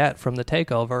extra debt from the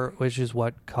takeover, which is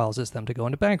what causes them to go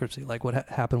into bankruptcy, like what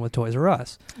happened with Toys R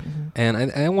Us. Mm-hmm.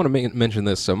 And I want to mention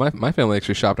this. So my family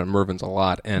actually shopped at Mervyn's a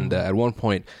lot, and at one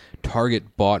point,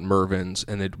 Target bought Mervyn's,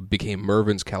 and it became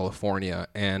Mervyn's California.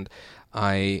 And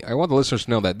I want the listeners to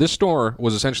know that this store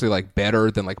was essentially like better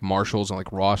than like Marshall's and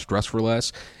like Ross Dress for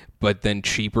Less, but then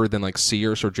cheaper than like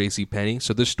Sears or JCPenney.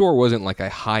 So this store wasn't like a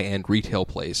high-end retail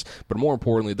place. But more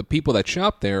importantly, the people that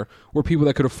shopped there were people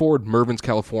that could afford Mervyn's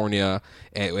California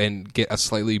and get a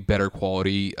slightly better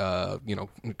quality,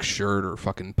 shirt or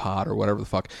fucking pot or whatever the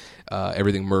fuck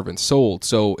everything Mervyn sold.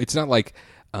 So it's not like...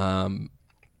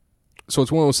 So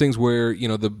it's one of those things where, you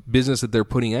know, the business that they're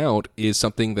putting out is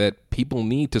something that people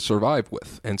need to survive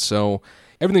with. And so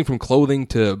everything from clothing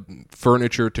to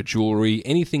furniture to jewelry,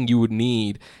 anything you would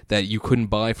need that you couldn't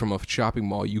buy from a shopping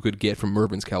mall, you could get from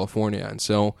Mervyn's California. And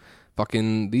so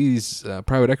fucking these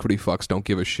private equity fucks don't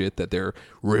give a shit that they're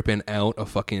ripping out a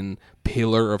fucking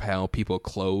pillar of how people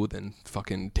clothe and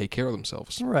fucking take care of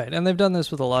themselves. Right. And they've done this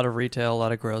with a lot of retail, a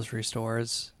lot of grocery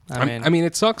stores. I mean,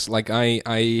 it sucks. Like, I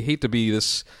hate to be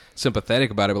this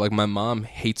sympathetic about it, but like my mom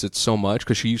hates it so much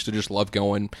because she used to just love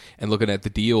going and looking at the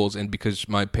deals, and because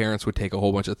my parents would take a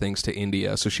whole bunch of things to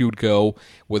India, so she would go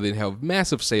where they'd have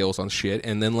massive sales on shit,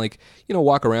 and then like, you know,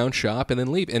 walk around, shop, and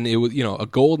then leave. And it was, you know, a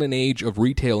golden age of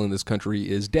retail in this country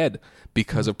is dead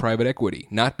because of private equity,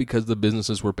 not because the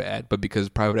businesses were bad, but because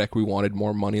private equity wanted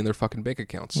more money in their fucking bank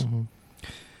accounts. Mm-hmm.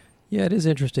 Yeah, it is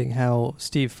interesting how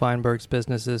Steve Feinberg's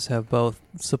businesses have both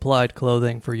supplied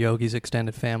clothing for Yogi's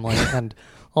extended family and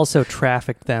also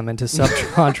trafficked them into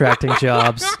subcontracting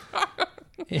jobs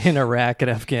in Iraq and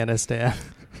Afghanistan,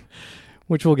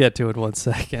 which we'll get to in 1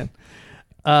 second.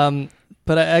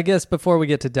 But I guess before we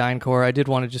get to DynCorp, I did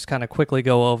want to just kind of quickly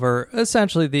go over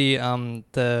essentially the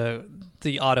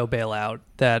auto bailout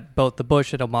that both the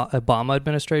Bush and Obama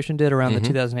administration did around the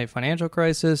 2008 financial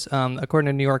crisis. According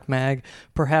to New York Mag,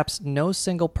 perhaps no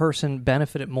single person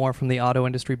benefited more from the auto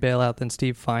industry bailout than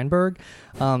Steve Feinberg.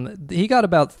 He got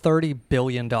about $30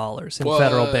 billion in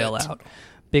federal bailout.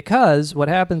 Because what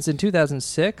happens in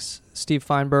 2006, Steve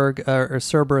Feinberg or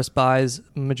Cerberus buys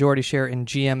majority share in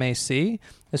GMAC.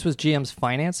 This was GM's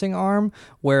financing arm,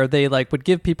 where they like would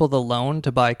give people the loan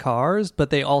to buy cars, but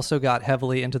they also got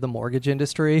heavily into the mortgage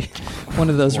industry. One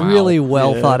of those really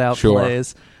well thought out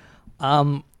plays.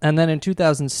 And then in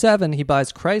 2007, he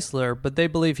buys Chrysler, but they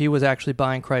believe he was actually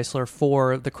buying Chrysler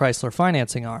for the Chrysler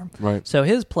financing arm. Right. So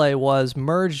his play was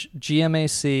merge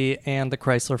GMAC and the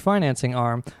Chrysler financing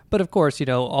arm. But of course, you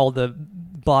know, all the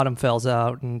bottom fells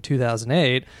out in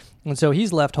 2008. And so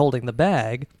he's left holding the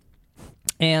bag.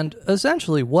 And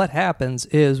essentially what happens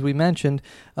is, we mentioned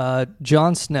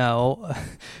Jon Snow,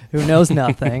 who knows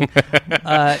nothing.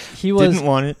 He was didn't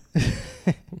want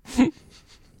it.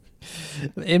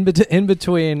 In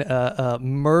between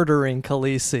murdering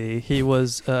Khaleesi, he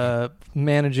was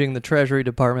managing the Treasury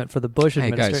Department for the Bush Hey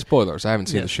administration. guys, spoilers. I haven't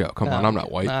seen the show. Come on, I'm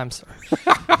not white. I'm sorry.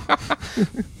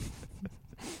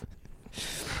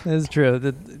 It's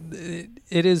true.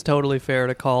 It is totally fair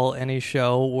to call any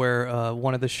show where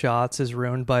one of the shots is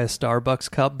ruined by a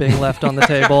Starbucks cup being left on the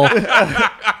table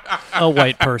a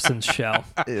white person's show.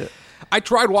 Yeah. I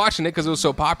tried watching it because it was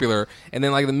so popular, and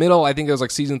then like the middle, I think it was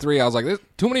like season 3. I was like, "There's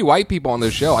too many white people on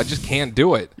this show. I just can't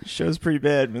do it." The show's pretty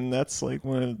bad, and that's like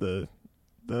one of the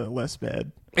less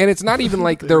bad. And it's not even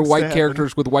like they're Things white happen.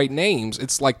 characters with white names.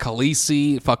 It's like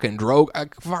Khaleesi, fucking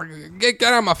Drogo. Get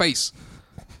out of my face.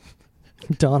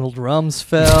 Donald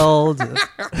Rumsfeld,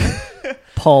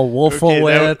 Paul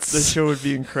Wolfowitz. The show would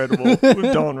be incredible with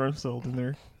Don Rumsfeld in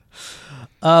there.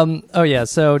 Oh yeah,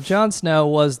 so Jon Snow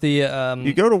was the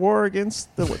You go to war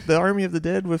against the army of the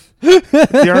dead with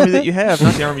the army that you have,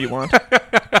 not the army you want.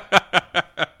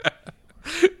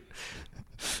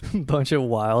 bunch of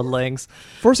wildlings.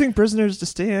 Forcing prisoners to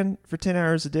stand for 10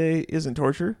 hours a day isn't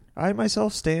torture. I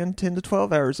myself stand 10 to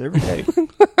 12 hours every day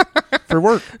for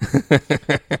work.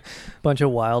 Bunch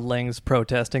of wildlings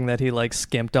protesting that he like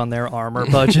skimped on their armor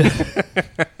budget.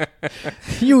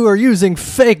 You are using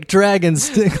fake dragons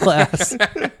glass.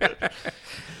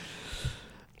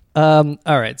 All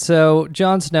right, so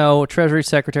Jon Snow, Treasury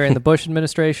Secretary in the Bush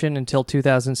administration until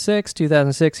 2006.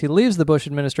 2006, he leaves the Bush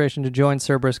administration to join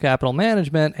Cerberus Capital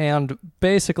Management, and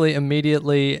basically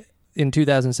immediately in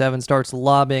 2007 starts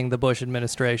lobbying the Bush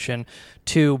administration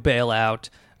to bail out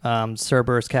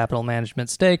Cerberus Capital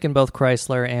Management's stake in both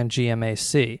Chrysler and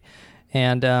GMAC.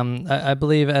 And I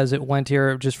believe as it went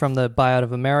here, just from the Buyout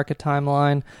of America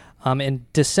timeline, in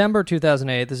December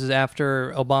 2008, this is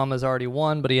after Obama's already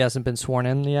won, but he hasn't been sworn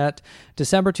in yet.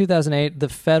 December 2008, the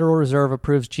Federal Reserve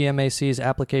approves GMAC's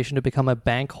application to become a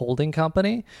bank holding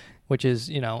company, which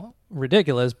is,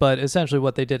 ridiculous, but essentially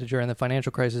what they did during the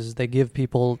financial crisis is they give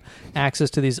people access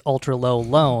to these ultra-low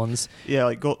loans. Yeah,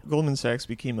 like Goldman Sachs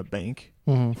became a bank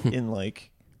in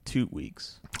like 2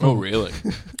 weeks. Oh, really?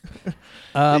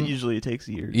 Usually it takes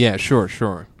years. Yeah,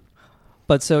 sure.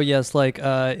 But so yes, like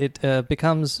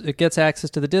it gets access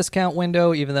to the discount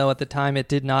window, even though at the time it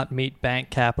did not meet bank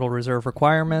capital reserve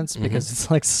requirements because it's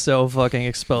like so fucking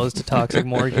exposed to toxic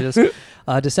mortgages.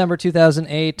 December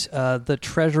 2008, the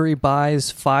Treasury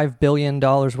buys $5 billion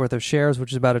worth of shares,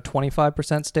 which is about a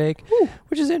 25% stake,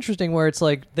 which is interesting. Where it's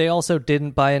like they also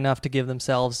didn't buy enough to give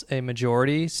themselves a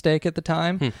majority stake at the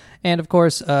time, and of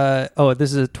course,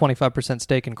 this is a 25%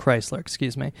 stake in Chrysler.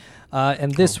 Excuse me,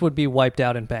 and this would be wiped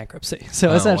out in bankruptcy.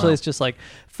 So essentially, it's just like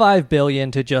 $5 billion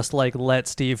to just like let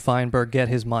Steve Feinberg get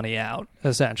his money out.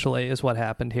 Essentially, is what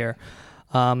happened here.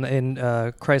 And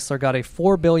Chrysler got a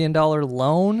 $4 billion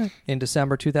loan in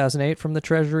December 2008 from the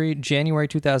Treasury. January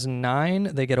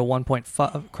 2009, they get a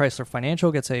Chrysler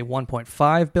Financial gets a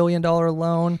 $1.5 billion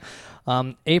loan.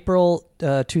 April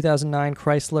 2009,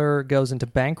 Chrysler goes into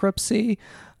bankruptcy.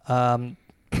 And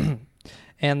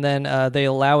then they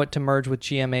allow it to merge with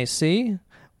GMAC.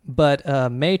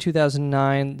 But May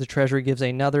 2009, the Treasury gives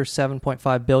another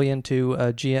 $7.5 billion to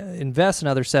invest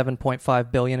another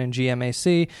 $7.5 billion in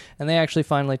GMAC, and they actually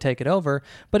finally take it over.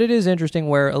 But it is interesting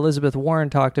where Elizabeth Warren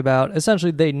talked about,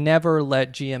 essentially, they never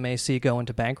let GMAC go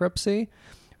into bankruptcy.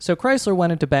 So Chrysler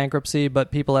went into bankruptcy,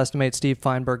 but people estimate Steve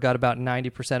Feinberg got about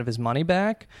 90% of his money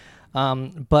back.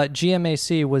 But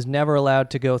GMAC was never allowed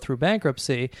to go through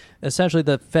bankruptcy. Essentially,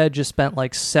 the Fed just spent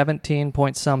like 17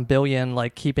 point some billion,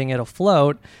 like keeping it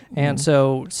afloat. And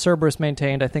so Cerberus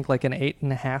maintained, I think, like an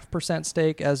 8.5%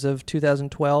 stake as of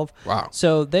 2012. Wow.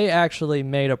 So they actually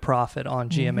made a profit on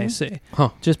GMAC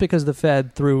just because the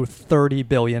Fed threw $30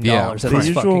 billion at this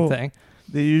fucking thing.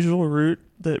 The usual route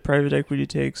that private equity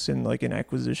takes in like an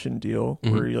acquisition deal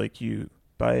where you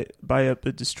buy up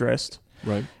a distressed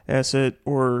asset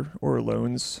or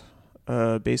loans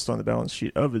based on the balance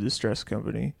sheet of a distressed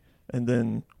company, and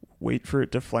then wait for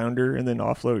it to flounder and then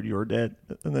offload your debt,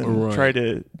 and then try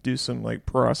to do some like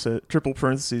process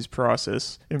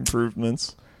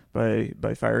improvements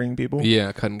by firing people.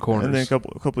 Yeah, cutting corners. And then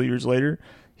a couple of years later,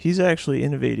 he's actually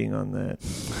innovating on that,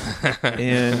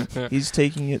 and he's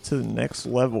taking it to the next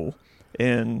level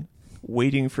and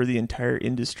waiting for the entire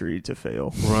industry to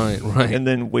fail. Right. And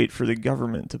then wait for the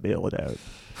government to bail it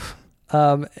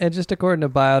out. And just according to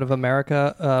Buyout of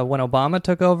America, when Obama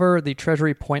took over, the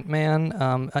Treasury point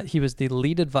man, he was the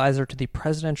lead advisor to the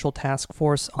Presidential Task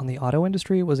Force on the auto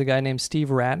industry, was a guy named Steve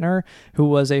Ratner, who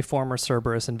was a former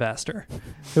Cerberus investor,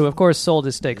 who, of course, sold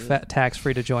his stake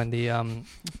tax-free to join the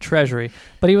Treasury.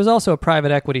 But he was also a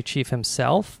private equity chief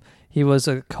himself. He was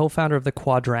a co-founder of the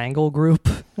Quadrangle Group,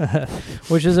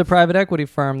 which is a private equity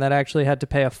firm that actually had to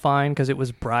pay a fine because it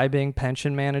was bribing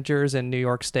pension managers in New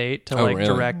York State to really?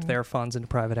 direct their funds into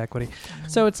private equity.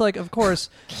 So it's like, of course,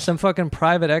 some fucking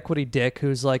private equity dick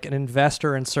who's like an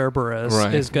investor in Cerberus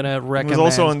is going to recommend. He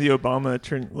was also on the Obama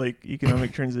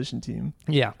economic transition team.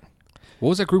 Yeah. What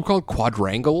was that group called?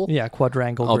 Quadrangle? Yeah,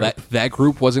 Quadrangle Oh, Group. that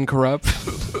group wasn't corrupt?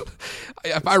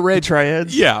 If I read... The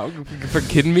triads? Yeah. For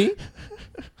kidding me?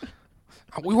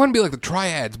 We want to be like the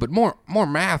triads, but more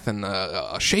math and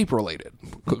shape related.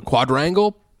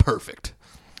 Quadrangle? Perfect.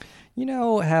 You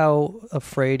know how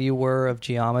afraid you were of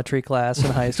geometry class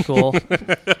in high school?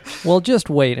 Well,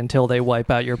 just wait until they wipe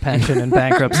out your pension in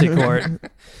bankruptcy court.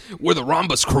 We're the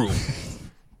Rhombus crew.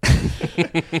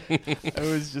 I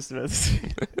was just about to say.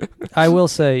 I will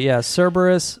say, yeah,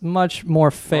 Cerberus, much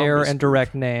more fair and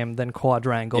direct name than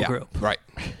Quadrangle Group. Right.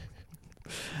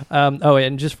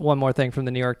 And just one more thing from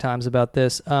the New York Times about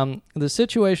this. The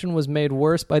situation was made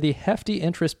worse by the hefty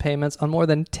interest payments on more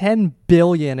than $10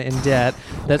 billion in debt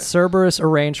that Cerberus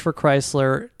arranged for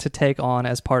Chrysler to take on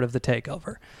as part of the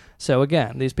takeover. So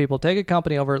again, these people take a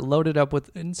company over, loaded up with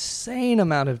insane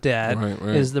amount of debt,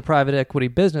 is the private equity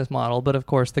business model. But of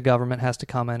course, the government has to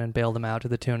come in and bail them out to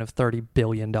the tune of $30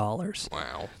 billion.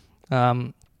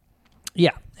 Wow.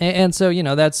 Yeah. And so,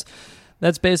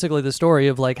 that's basically the story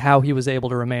of like how he was able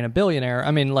to remain a billionaire.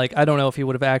 I mean, like, I don't know if he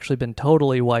would have actually been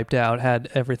totally wiped out had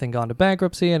everything gone to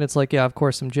bankruptcy. And it's like, yeah, of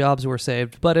course, some jobs were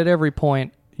saved. But at every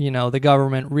point, the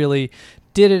government really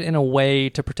did it in a way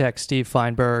to protect Steve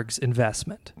Feinberg's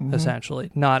investment,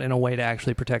 essentially, not in a way to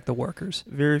actually protect the workers.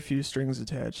 Very few strings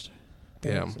attached.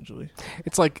 Yeah. Essentially.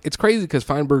 It's crazy because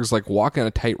Feinberg's like walking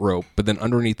a tightrope, but then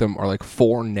underneath him are like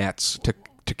 4 nets to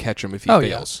catch him if he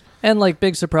fails. Yeah. And like,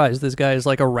 big surprise, this guy is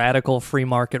like a radical free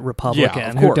market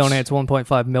Republican who donates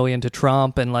 $1.5 million to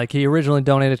Trump, and like he originally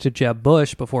donated to Jeb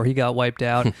Bush before he got wiped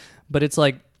out. But it's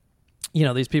like,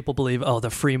 these people believe, the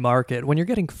free market, when you're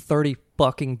getting $30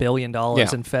 billion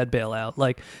in Fed bailout.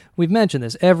 Like, we've mentioned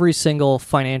this, every single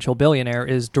financial billionaire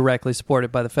is directly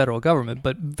supported by the federal government,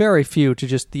 but very few to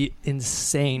just the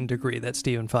insane degree that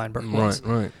Steven Feinberg was.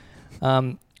 Right.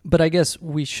 But I guess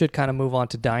we should kind of move on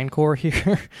to DynCorp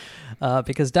here,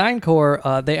 because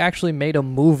DynCorp, they actually made a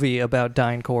movie about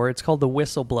DynCorp. It's called The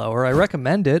Whistleblower. I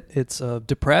recommend it. It's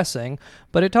depressing,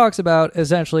 but it talks about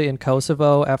essentially in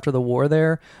Kosovo after the war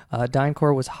there,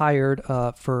 DynCorp was hired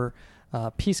for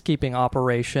peacekeeping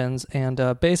operations,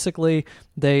 and basically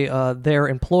their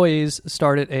employees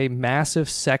started a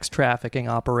massive sex trafficking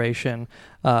operation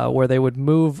where they would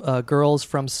move girls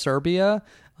from Serbia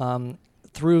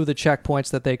through the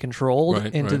checkpoints that they controlled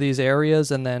into these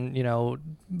areas, and then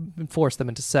force them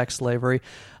into sex slavery.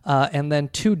 And then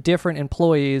 2 different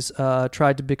employees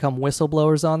tried to become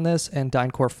whistleblowers on this, and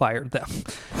DynCorp fired them.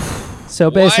 So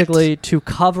basically, to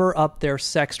cover up their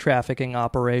sex trafficking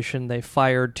operation, they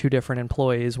fired 2 different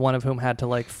employees, one of whom had to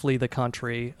like flee the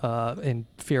country in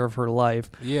fear of her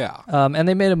life. Yeah. And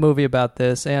they made a movie about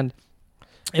this, and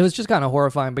it was just kind of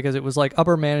horrifying because it was like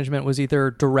upper management was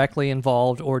either directly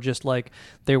involved or just like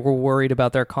they were worried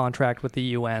about their contract with the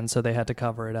UN, so they had to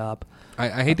cover it up.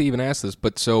 I hate to even ask this,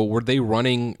 but so were they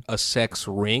running a sex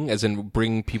ring, as in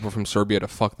bringing people from Serbia to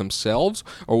fuck themselves,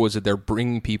 or was it they're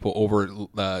bringing people over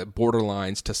border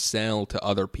lines to sell to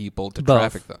other people to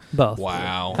traffic them? Both.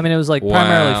 Wow. I mean, it was like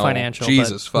primarily financial.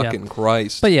 Jesus but, fucking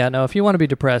Christ. But yeah, no, if you want to be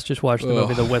depressed, just watch the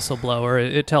movie The Whistleblower.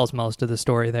 It tells most of the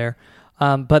story there.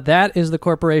 But that is the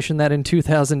corporation that in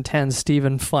 2010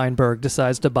 Steven Feinberg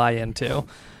decides to buy into.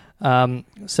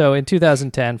 So in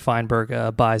 2010,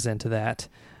 Feinberg buys into that.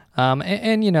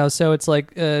 And so it's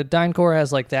like DynCorp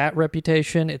has like that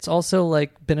reputation. It's also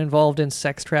like been involved in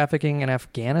sex trafficking in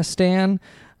Afghanistan.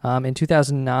 In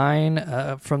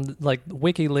 2009, from like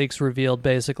WikiLeaks revealed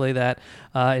basically that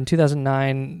in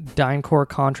 2009, DynCorp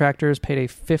contractors paid a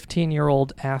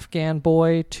 15-year-old Afghan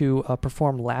boy to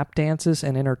perform lap dances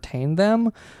and entertain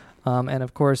them. And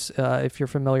of course, if you're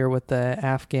familiar with the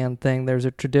Afghan thing, there's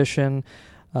a tradition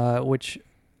which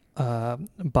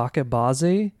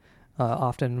bakabazi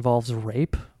often involves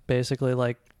rape, basically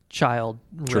like child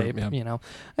rape,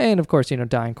 and of course,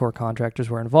 DynCorp contractors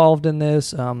were involved in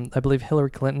this. I believe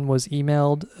Hillary Clinton was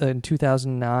emailed in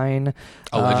 2009.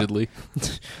 Allegedly.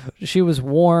 She was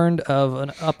warned of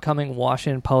an upcoming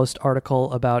Washington Post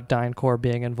article about DynCorp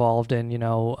being involved in,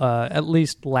 at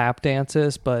least lap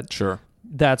dances, but sure.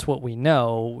 That's what we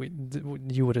know.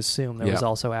 You would assume there was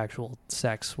also actual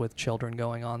sex with children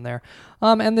going on there.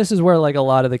 And this is where like a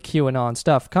lot of the QAnon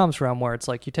stuff comes from, where it's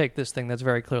like you take this thing that's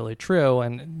very clearly true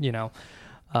and,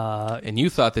 and you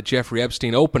thought that Jeffrey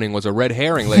Epstein opening was a red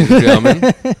herring, ladies and gentlemen.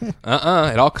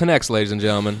 It all connects, ladies and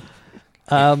gentlemen.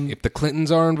 If the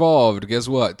Clintons are involved, guess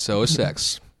what? So is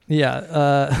sex.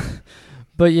 Yeah.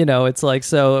 But, you know, it's like,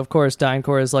 so, of course,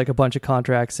 DynCorp is like a bunch of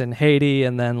contracts in Haiti,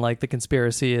 and then, like, the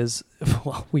conspiracy is,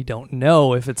 well, we don't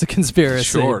know if it's a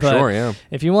conspiracy. Sure, yeah.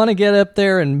 If you want to get up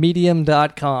there in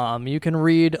Medium.com, you can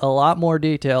read a lot more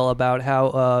detail about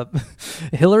how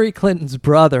Hillary Clinton's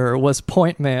brother was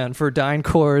point man for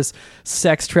DynCorp's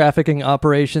sex trafficking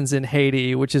operations in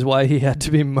Haiti, which is why he had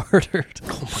to be murdered.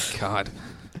 Oh, my God.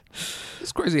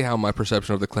 It's crazy how my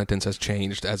perception of the Clintons has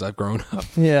changed as I've grown up.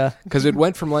 Yeah. Because it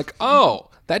went from like, oh,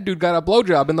 that dude got a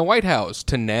blowjob in the White House,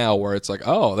 to now where it's like,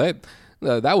 oh, that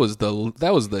was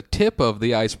the tip of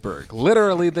the iceberg.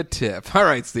 Literally the tip. All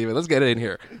right, Steven, let's get it in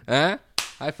here. Huh?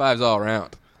 High fives all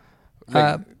around.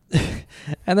 And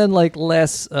then, like,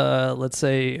 less, let's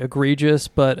say, egregious,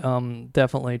 but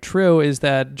definitely true, is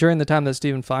that during the time that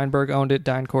Steven Feinberg owned it,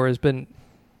 DynCorp has been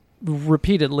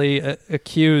repeatedly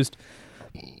accused.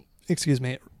 Excuse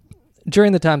me.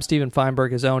 During the time Steven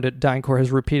Feinberg has owned it, DynCorp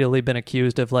has repeatedly been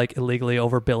accused of, like, illegally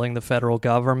overbilling the federal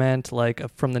government. Like,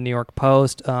 from the New York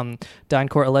Post,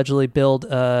 DynCorp allegedly billed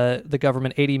the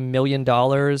government $80 million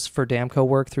for Damco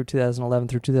work through 2011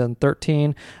 through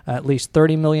 2013, at least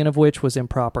 $30 million of which was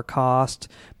improper cost.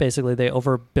 Basically, they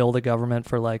overbill the government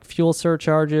for, like, fuel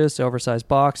surcharges, oversized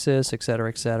boxes, et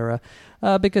cetera,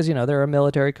 because, you know, they're a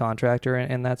military contractor,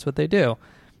 and that's what they do.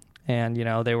 And, you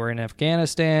know, they were in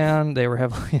Afghanistan. They were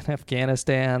heavily in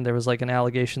Afghanistan. There was, like, an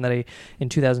allegation that in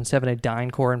 2007, a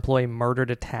DynCorp employee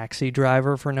murdered a taxi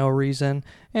driver for no reason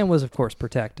and was, of course,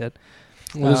 protected.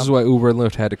 Well, this is why Uber and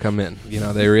Lyft had to come in. You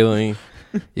know, they really...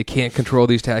 you can't control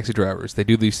these taxi drivers. They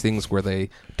do these things where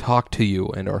they talk to you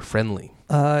and are friendly.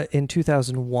 In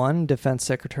 2001, Defense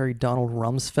Secretary Donald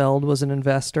Rumsfeld was an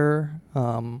investor.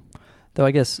 Though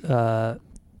I guess at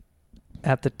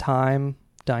the time...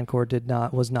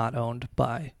 DynCorp was not owned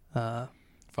by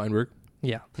Feinberg.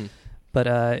 Yeah,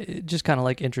 but just kind of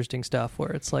like interesting stuff where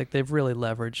it's like they've really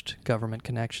leveraged government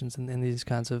connections in these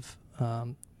kinds of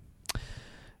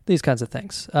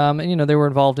things. And you know, they were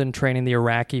involved in training the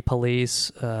Iraqi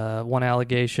police. One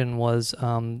allegation was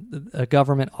a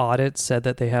government audit said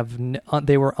that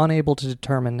they were unable to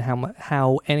determine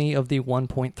how any of the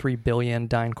 $1.3 billion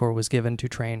DynCorp was given to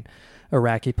train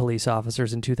Iraqi police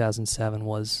officers in 2007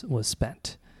 was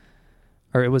spent.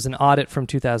 Or it was an audit from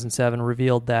 2007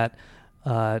 revealed that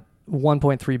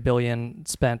 $1.3 billion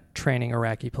spent training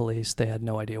Iraqi police. They had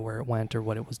no idea where it went or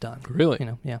what it was done. Really? You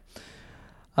know, yeah.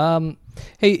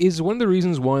 Hey, is one of the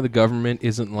reasons why the government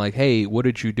isn't like, hey, what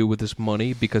did you do with this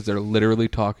money? Because they're literally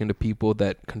talking to people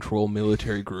that control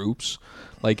military groups.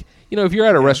 Like, you know, if you're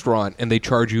at a restaurant and they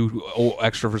charge you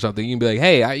extra for something, you can be like,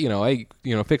 hey, I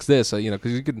fix this,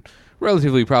 because you could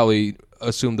relatively probably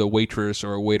assume the waitress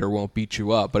or a waiter won't beat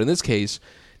you up. But in this case,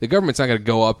 the government's not going to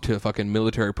go up to fucking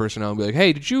military personnel and be like,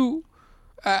 hey, did you...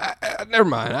 never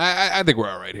mind. I think we're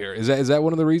all right here. Is that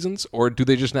one of the reasons? Or do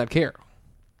they just not care?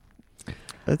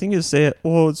 I think it's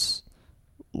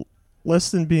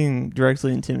less than being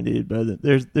directly intimidated by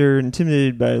they're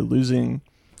intimidated by losing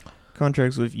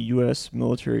contracts with U.S.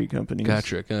 military companies.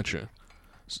 Gotcha.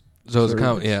 So it's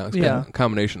a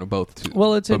combination of both. Too,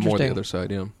 well, it's but interesting. More the other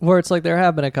side, yeah. Where it's like there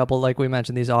have been a couple, like we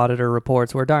mentioned, these auditor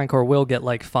reports where DynCorp will get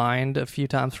like fined a few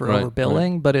times for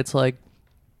overbilling, but it's like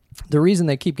the reason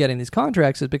they keep getting these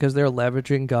contracts is because they're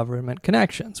leveraging government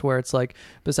connections, where it's like,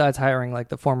 besides hiring like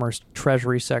the former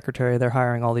Treasury Secretary, they're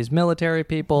hiring all these military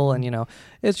people, and, you know,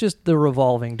 it's just the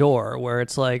revolving door where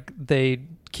it's like they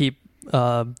keep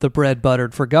the bread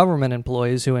buttered for government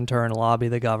employees who in turn lobby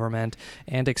the government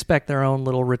and expect their own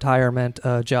little retirement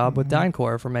job with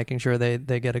DynCorp for making sure they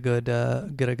get a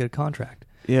good contract.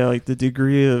 Yeah, like the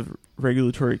degree of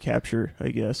regulatory capture, I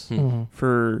guess,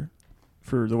 for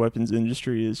the weapons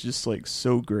industry is just like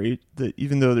so great that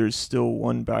even though there's still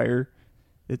one buyer,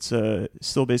 it's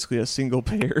still basically a single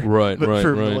payer. Right, but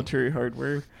for military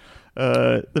hardware,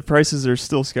 the prices are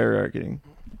still skyrocketing.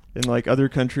 And like other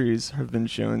countries have been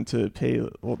shown to pay,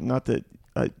 well, not that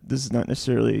this is not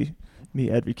necessarily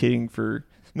me advocating for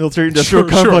military-industrial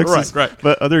complexes,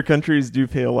 but other countries do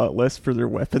pay a lot less for their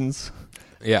weapons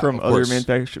from other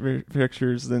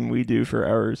manufacturers than we do for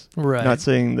ours. Right. Not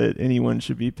saying that anyone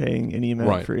should be paying any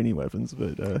amount for any weapons,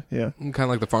 but yeah. Kind of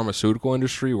like the pharmaceutical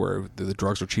industry where the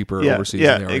drugs are cheaper overseas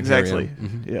than they are exactly.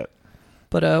 in Yeah.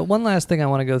 But one last thing I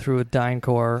want to go through with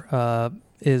DynCorp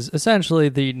is essentially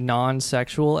the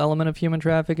non-sexual element of human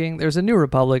trafficking. There's a New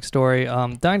Republic story.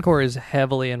 DynCorp is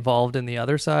heavily involved in the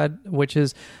other side, which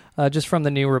is just from the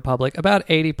New Republic. About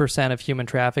 80% of human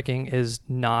trafficking is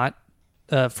not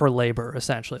for labor,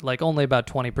 essentially. Like only about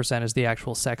 20% is the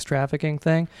actual sex trafficking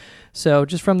thing. So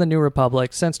just from the New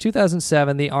Republic, since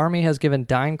 2007, the Army has given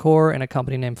DynCorp and a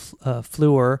company named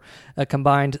Fluor a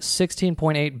combined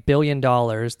 $16.8 billion.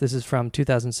 This is from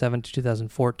 2007 to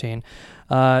 2014.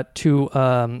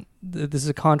 This is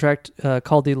a contract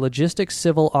called the Logistics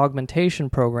Civil Augmentation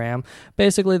Program.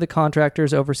 Basically, the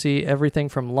contractors oversee everything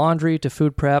from laundry to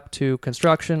food prep to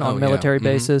construction on military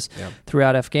bases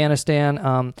throughout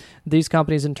Afghanistan. These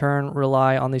companies, in turn,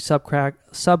 rely on the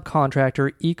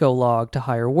subcontractor Ecolog to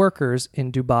hire workers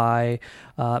in Dubai,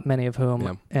 many of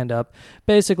whom end up.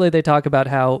 Basically, they talk about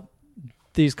how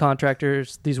these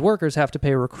workers have to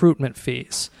pay recruitment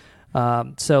fees.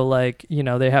 So, like,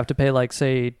 they have to pay, like,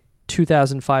 say,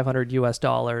 $2,500 US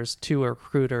to a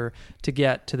recruiter to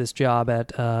get to this job at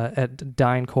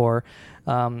DynCorp.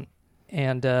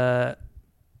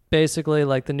 Basically,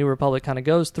 like the New Republic kind of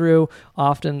goes through,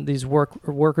 often these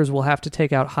workers will have to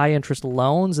take out high-interest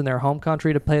loans in their home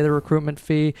country to pay the recruitment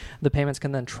fee. The payments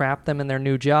can then trap them in their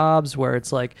new jobs, where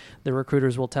it's like the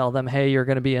recruiters will tell them, hey, you're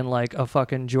going to be in like a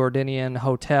fucking Jordanian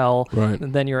hotel. Right.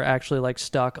 And then you're actually like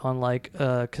stuck on like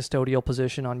a custodial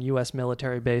position on U.S.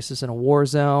 military bases in a war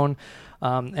zone.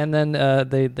 And then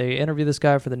they interview this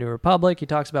guy for the New Republic. He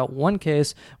talks about one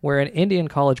case where an Indian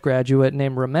college graduate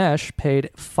named Ramesh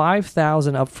paid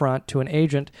 $5,000 up front to an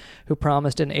agent who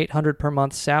promised an $800 per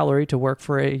month salary to work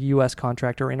for a U.S.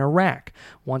 contractor in Iraq.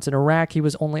 Once in Iraq, he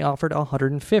was only offered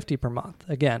 $150 per month.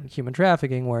 Again, human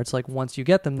trafficking, where it's like once you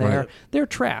get them there, they're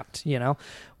trapped,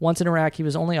 Once in Iraq, he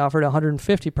was only offered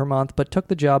 $150 per month, but took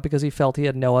the job because he felt he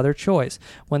had no other choice.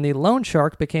 When the loan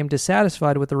shark became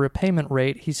dissatisfied with the repayment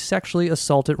rate, he sexually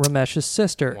assaulted Ramesh's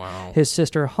sister. Wow. His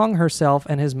sister hung herself,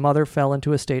 and his mother fell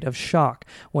into a state of shock.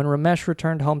 When Ramesh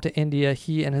returned home to India,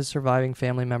 he and his surviving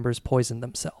family members poisoned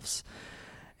themselves.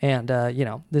 And,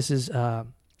 this is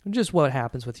just what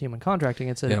happens with human contracting.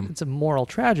 It's a moral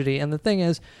tragedy. And the thing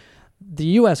is, the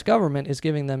U.S. government is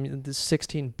giving them this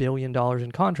 $16 billion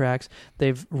in contracts.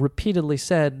 They've repeatedly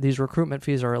said these recruitment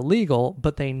fees are illegal,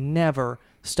 but they never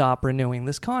stop renewing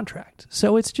this contract.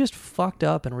 So it's just fucked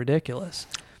up and ridiculous.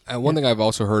 One thing I've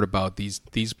also heard about these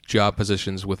job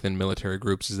positions within military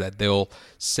groups is that they'll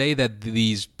say that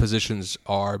these positions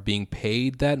are being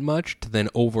paid that much to then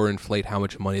overinflate how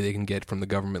much money they can get from the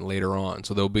government later on.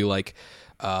 So they'll be like,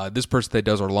 this person that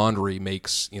does our laundry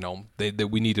makes,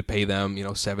 we need to pay them,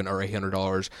 $700 or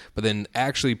 $800, but then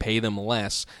actually pay them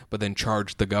less, but then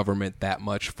charge the government that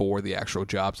much for the actual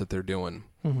jobs that they're doing.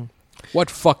 Mm-hmm.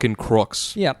 What fucking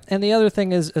crooks. Yeah, and the other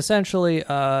thing is essentially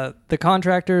the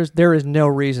contractors, there is no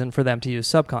reason for them to use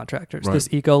subcontractors. Right. This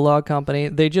Ecolog company,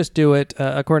 they just do it,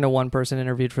 according to one person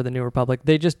interviewed for the New Republic,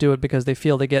 they just do it because they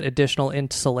feel they get additional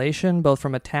insulation, both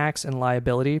from a tax and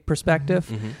liability perspective.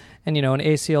 Mm-hmm. And, an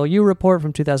ACLU report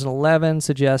from 2011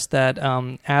 suggests that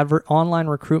online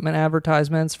recruitment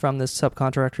advertisements from this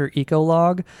subcontractor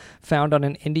Ecolog found on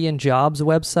an Indian jobs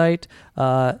website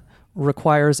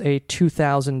requires a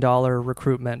 $2,000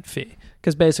 recruitment fee.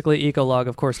 Because basically Ecolog,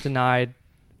 of course, denied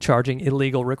charging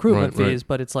illegal recruitment fees,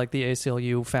 but it's like the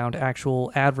ACLU found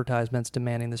actual advertisements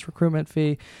demanding this recruitment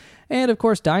fee. And, of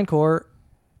course, DynCorp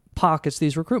pockets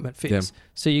these recruitment fees. Yeah.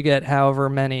 So you get however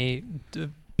many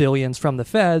billions from the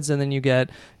feds, and then you get,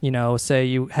 say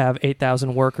you have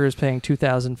 8,000 workers paying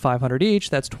 $2,500 each,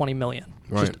 that's $20 million.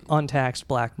 Just untaxed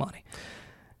black money.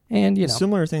 And, A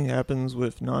similar thing happens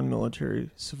with non-military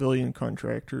civilian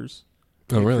contractors.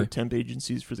 Oh, really? For temp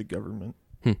agencies for the government.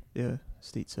 Yeah,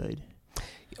 stateside.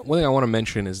 One thing I want to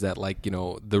mention is that,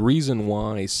 the reason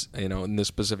why, in this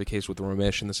specific case with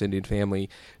Ramesh and this Indian family,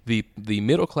 the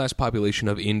middle-class population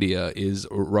of India is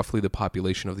roughly the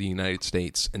population of the United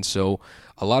States. And so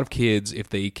a lot of kids, if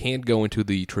they can't go into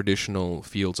the traditional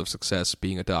fields of success,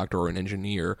 being a doctor or an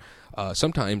engineer,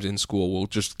 sometimes in school will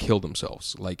just kill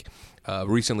themselves.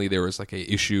 Recently there was an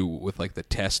issue with the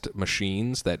test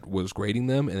machines that was grading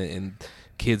them, and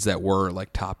kids that were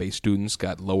top A students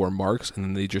got lower marks, and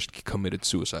then they just committed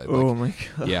suicide. Oh my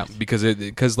god! Yeah, because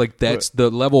that's the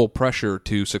level of pressure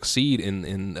to succeed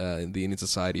in the Indian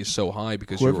society is so high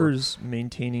because whoever's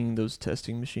maintaining those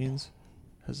testing machines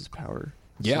has this power.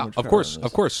 Yeah, of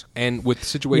course. And with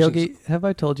situations... Yogi, have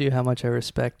I told you how much I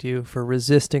respect you for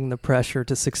resisting the pressure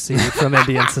to succeed from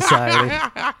Indian society?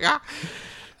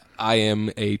 I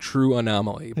am a true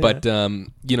anomaly. Yeah. But,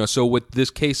 so with this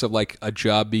case of a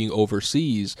job being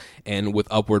overseas and with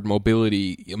upward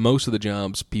mobility, most of the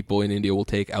jobs people in India will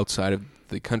take outside of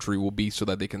the country will be so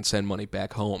that they can send money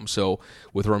back home. So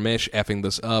with Ramesh effing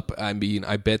this up, I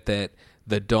bet that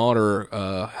the daughter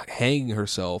hanging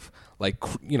herself,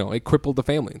 it crippled the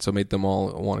family, and so made them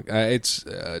all want. It's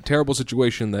a terrible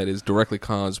situation that is directly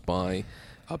caused by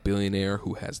a billionaire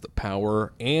who has the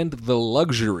power and the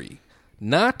luxury,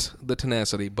 not the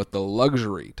tenacity, but the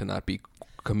luxury to not be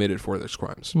committed for this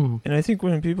crimes. And I think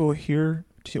when people hear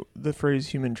the phrase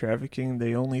human trafficking,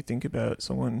 they only think about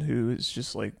someone who is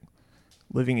just like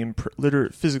living in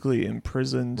physically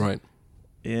imprisoned, right,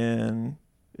 and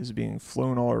is being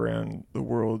flown all around the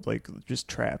world, like just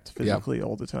trapped physically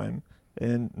all the time.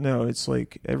 And no, it's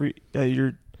like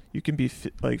you can be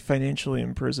financially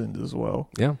imprisoned as well.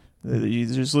 Yeah.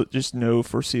 There's just no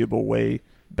foreseeable way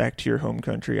back to your home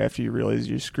country after you realize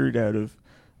you're screwed out of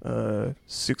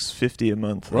 $650 a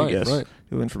month. Right, I guess right.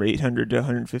 It went from $800 to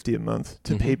 $150 a month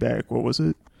to pay back. What was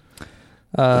it?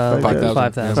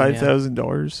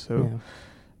 $5,000. So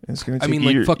it's going to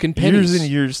take fucking pennies. years and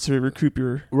years to recoup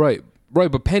your right.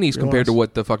 But pennies your compared to loss.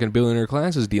 what the fucking billionaire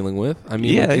class is dealing with. I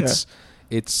mean,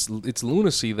 it's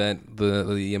lunacy that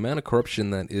the amount of corruption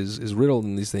that is riddled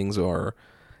in these things are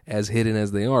as hidden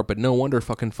as they are. But no wonder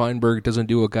fucking Feinberg doesn't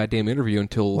do a goddamn interview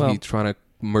until he's trying to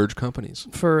merge companies.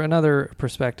 For another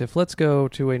perspective, let's go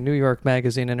to a New York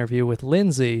Magazine interview with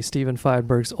Lindsay, Steven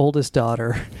Feinberg's oldest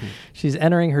daughter. She's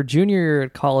entering her junior year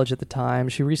at college at the time.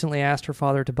 She recently asked her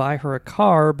father to buy her a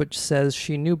car, but says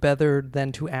she knew better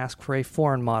than to ask for a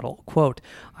foreign model. Quote,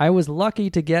 I was lucky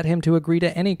to get him to agree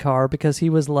to any car because he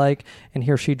was like, and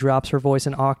here she drops her voice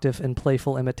an octave in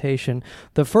playful imitation,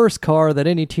 the first car that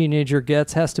any teenager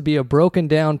gets has to be a broken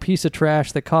down piece of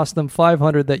trash that cost them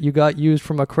 $500 that you got used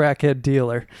from a crackhead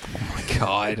dealer. Oh my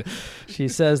God. She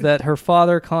says that her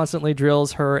father constantly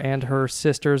drills her and her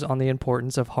sisters on the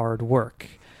importance of hard work.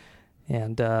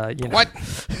 And, What?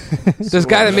 This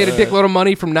guy that made a dickload of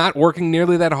money from not working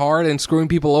nearly that hard and screwing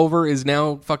people over is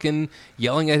now fucking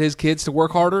yelling at his kids to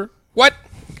work harder? What?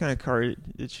 What kind of car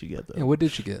did she get, though? Yeah, what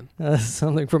did she get?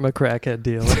 Something from a crackhead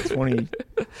dealer. 20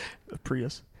 a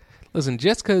Prius. Listen,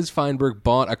 just because Feinberg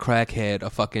bought a crackhead a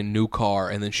fucking new car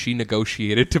and then she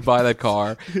negotiated to buy that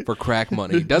car for crack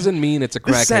money doesn't mean it's a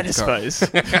crackhead This car. satisfies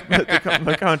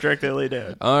the contract they laid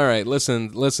out. All right,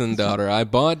 listen, daughter. I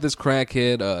bought this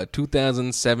crackhead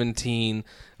 2017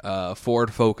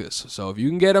 Ford Focus. So if you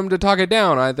can get them to talk it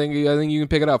down, I think you can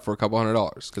pick it up for a couple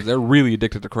 $100 because they're really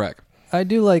addicted to crack. I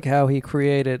do like how he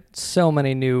created so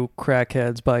many new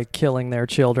crackheads by killing their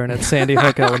children at Sandy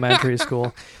Hook Elementary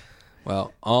School.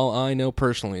 Well, all I know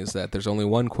personally is that there's only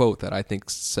one quote that I think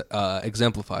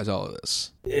exemplifies all of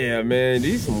this. Yeah, man,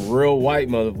 these some real white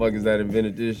motherfuckers that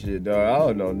invented this shit, dog. I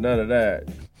don't know none of that.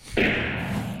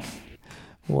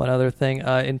 One other thing,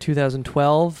 in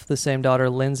 2012, the same daughter,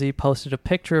 Lindsay, posted a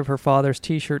picture of her father's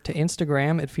T-shirt to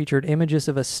Instagram. It featured images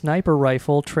of a sniper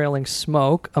rifle trailing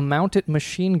smoke, a mounted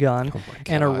machine gun,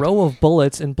 and a row of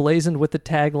bullets emblazoned with the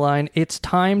tagline, "It's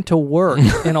time to work,"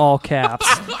 in all caps.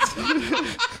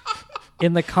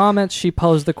 In the comments, she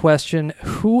posed the question,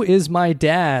 "Who is my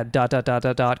dad? ...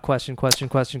 Question.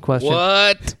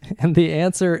 What? And the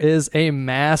answer is a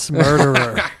mass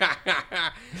murderer.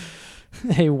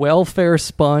 A welfare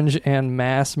sponge and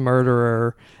mass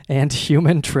murderer and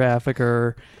human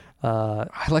trafficker. I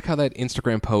like how that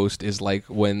Instagram post is like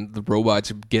when the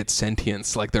robots get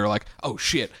sentience. Like they're like, oh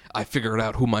shit, I figured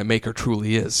out who my maker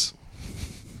truly is.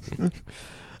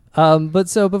 But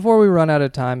so before we run out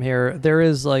of time here, there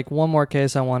is like one more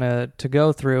case I want to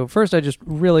go through. First, I just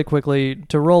really quickly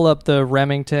to roll up the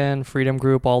Remington, Freedom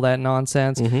Group, all that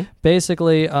nonsense. Mm-hmm.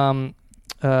 Basically,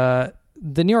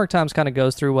 the New York Times kind of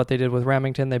goes through what they did with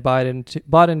Remington. They bought in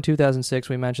 2006.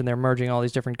 We mentioned they're merging all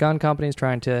these different gun companies,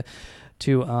 trying to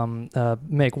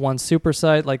make one super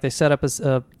site. Like they set up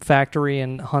a factory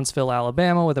in Huntsville,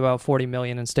 Alabama with about $40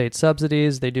 million in state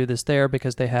subsidies. They do this there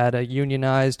because they had a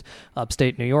unionized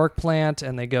upstate New York plant,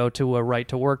 and they go to a right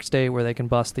to work state where they can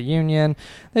bust the union.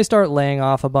 They start laying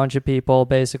off a bunch of people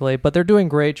basically, but they're doing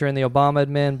great during the Obama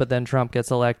admin, but then Trump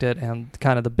gets elected and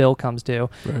kind of the bill comes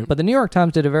due. Right. But the New York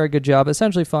Times did a very good job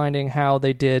essentially finding how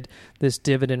they did this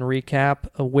dividend recap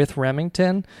with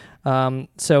Remington.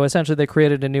 So essentially they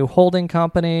created a new holding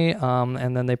company,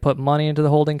 and then they put money into the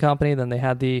holding company. Then they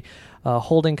had the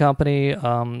holding company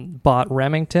bought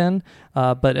Remington.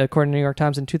 But according to New York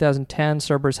Times, in 2010,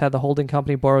 Cerberus had the holding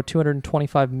company borrow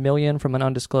 $225 million from an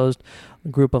undisclosed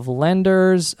group of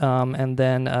lenders. And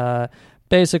then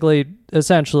basically,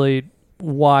 essentially,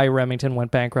 why Remington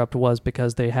went bankrupt was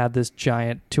because they had this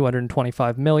giant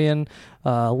 $225 million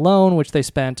loan, which they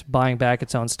spent buying back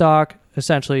its own stock.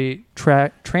 essentially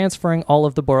transferring all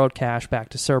of the borrowed cash back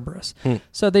to Cerberus.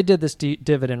 So they did this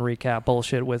dividend recap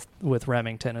bullshit with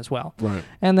Remington as well. Right.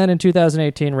 And then in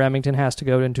 2018, Remington has to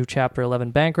go into Chapter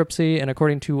 11 bankruptcy, and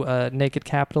according to Naked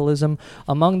Capitalism,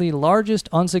 among the largest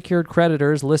unsecured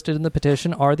creditors listed in the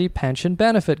petition are the Pension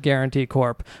Benefit Guaranty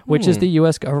Corp., which is the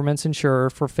U.S. government's insurer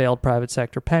for failed private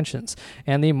sector pensions,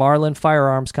 and the Marlin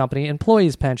Firearms Company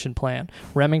Employees Pension Plan.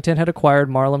 Remington had acquired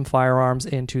Marlin Firearms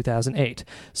in 2008.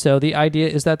 So the idea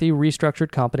is that the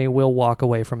restructured company will walk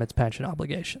away from its pension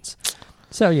obligations.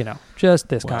 So, just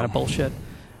this kind of bullshit.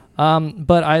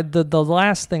 But the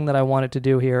last thing that I wanted to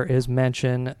do here is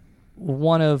mention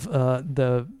one of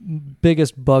the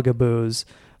biggest bugaboos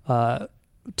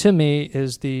to me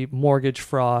is the mortgage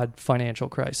fraud financial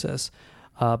crisis.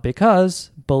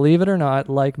 Because, believe it or not,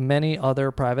 like many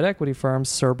other private equity firms,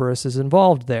 Cerberus is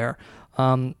involved there.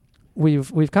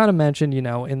 We've kind of mentioned,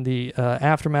 in the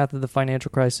aftermath of the financial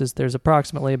crisis, there's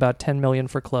approximately about 10 million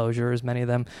foreclosures, many of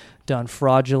them done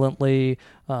fraudulently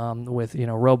with,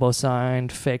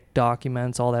 robo-signed, fake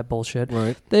documents, all that bullshit.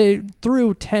 Right. They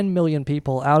threw 10 million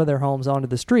people out of their homes onto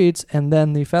the streets, and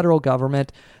then the federal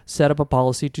government set up a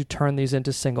policy to turn these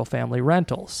into single-family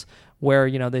rentals, where,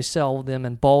 they sell them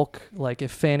in bulk. Like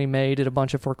if Fannie Mae did a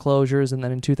bunch of foreclosures, and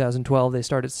then in 2012 they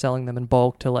started selling them in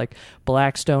bulk to like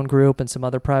Blackstone Group and some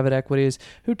other private equities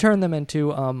who turned them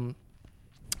into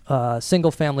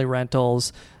single-family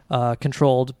rentals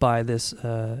controlled by this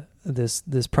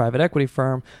private equity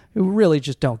firm who really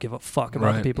just don't give a fuck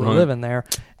about the people who live in there.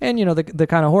 And, the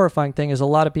kind of horrifying thing is a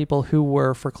lot of people who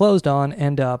were foreclosed on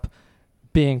end up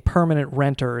being permanent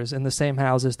renters in the same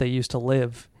houses they used to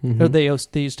live, or they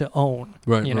used to own.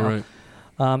 Right.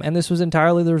 And this was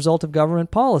entirely the result of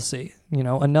government policy.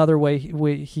 Another way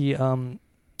he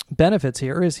benefits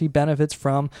here is he benefits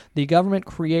from the government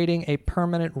creating a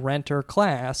permanent renter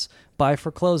class by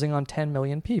foreclosing on 10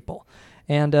 million people.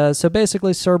 And so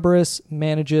basically Cerberus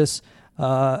manages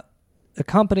a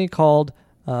company called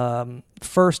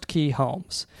First Key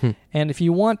Homes. And if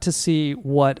you want to see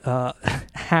what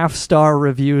half-star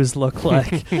reviews look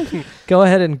like, go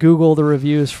ahead and Google the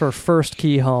reviews for First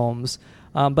Key Homes.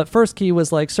 But First Key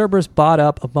was like Cerberus bought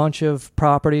up a bunch of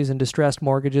properties and distressed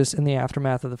mortgages in the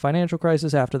aftermath of the financial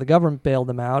crisis after the government bailed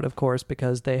them out, of course,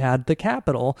 because they had the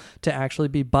capital to actually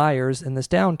be buyers in this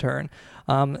downturn.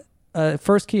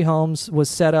 First Key Homes was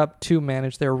set up to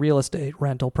manage their real estate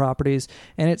rental properties,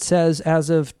 and it says as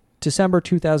of December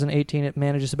 2018, it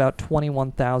manages about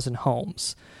 21,000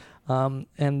 homes.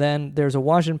 And then there's a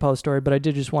Washington Post story, but I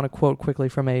did just want to quote quickly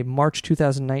from a March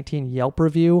 2019 Yelp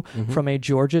review from a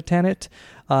Georgia tenant.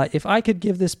 If I could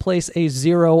give this place a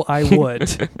 0, I would,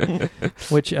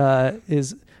 which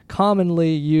is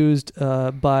commonly used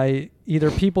by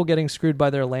either people getting screwed by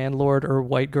their landlord or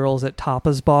white girls at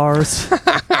tapas bars.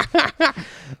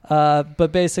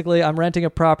 But basically, I'm renting a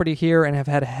property here and have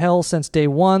had hell since day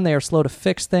one. They are slow to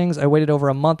fix things. I waited over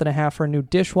a month and a half for a new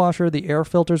dishwasher. The air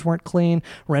filters weren't clean,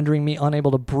 rendering me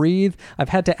unable to breathe. I've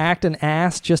had to act an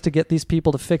ass just to get these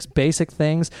people to fix basic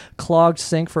things. Clogged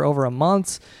sink for over a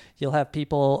month. You'll have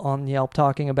people on Yelp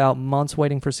talking about months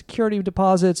waiting for security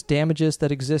deposits, damages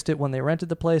that existed when they rented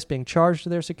the place being charged to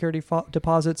their security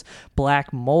deposits,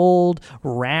 black mold,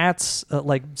 rats,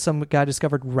 like some guy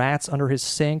discovered rats under his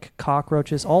sink,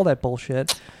 cockroaches, all that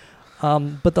bullshit.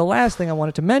 But the last thing I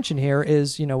wanted to mention here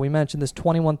is, we mentioned this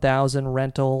 21,000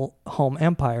 rental home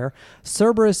empire.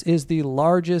 Cerberus is the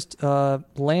largest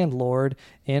landlord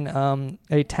in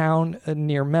a town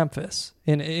near Memphis,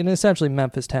 in essentially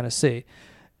Memphis, Tennessee.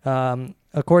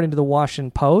 According to the Washington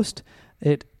Post,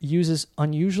 it uses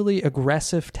unusually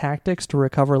aggressive tactics to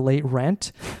recover late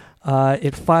rent.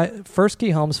 First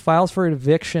Key Homes files for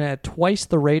eviction at twice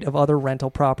the rate of other rental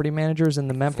property managers in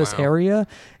the Memphis area,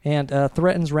 and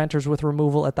threatens renters with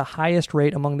removal at the highest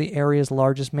rate among the area's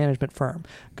largest management firm,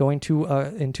 in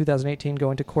 2018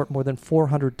 going to court more than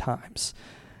 400 times.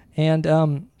 And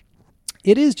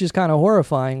it is just kind of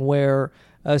horrifying where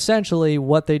essentially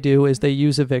what they do is they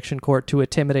use eviction court to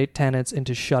intimidate tenants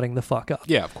into shutting the fuck up.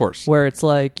 Yeah, of course. Where it's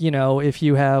like, if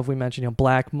you have, we mentioned,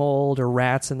 black mold or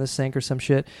rats in the sink or some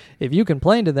shit, if you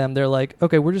complain to them, they're like,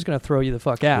 okay, we're just going to throw you the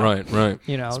fuck out. Right.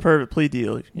 It's part of a plea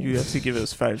deal. You have to give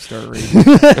us 5-star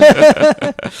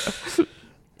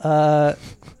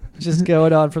Just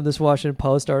going on from this Washington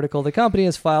Post article, the company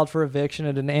has filed for eviction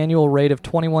at an annual rate of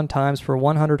 21 times per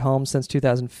 100 homes since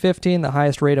 2015, the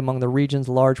highest rate among the region's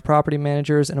large property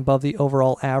managers and above the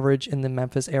overall average in the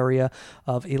Memphis area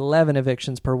of 11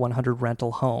 evictions per 100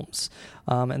 rental homes.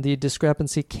 And the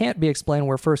discrepancy can't be explained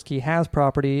where First Key has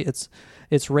property.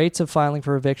 Its rates of filing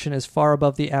for eviction is far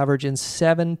above the average in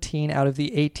 17 out of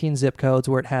the 18 zip codes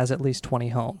where it has at least 20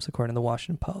 homes, according to the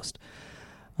Washington Post.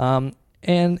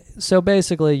 And so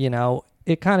basically, you know,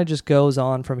 it kind of just goes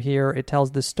on from here. It tells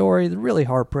this story, really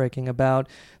heartbreaking, about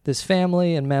this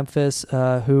family in Memphis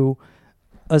who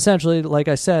essentially, like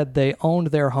I said, they owned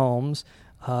their homes.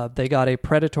 They got a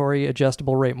predatory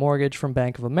adjustable rate mortgage from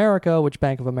Bank of America, which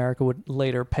Bank of America would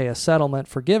later pay a settlement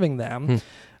for giving them.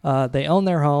 They owned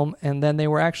their home, and then they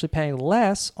were actually paying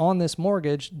less on this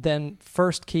mortgage than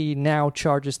First Key now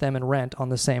charges them in rent on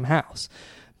the same house.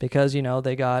 Because, you know,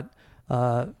 they got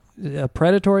a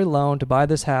predatory loan to buy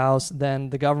this house, then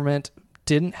the government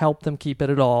didn't help them keep it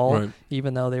at all, right,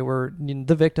 even though they were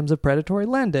the victims of predatory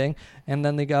lending, and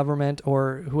then the government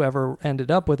or whoever ended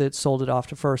up with it sold it off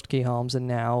to First Key Homes, and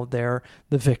now they're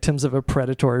the victims of a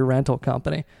predatory rental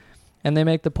company. And they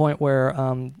make the point where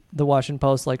the Washington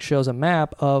Post shows a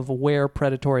map of where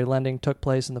predatory lending took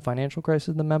place in the financial crisis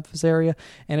in the Memphis area,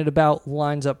 and it about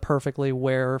lines up perfectly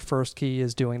where First Key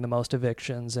is doing the most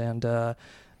evictions and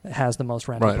has the most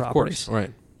rental properties. Of course,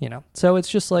 right. You know, so it's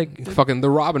just like fucking they're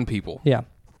robbing people. Yeah.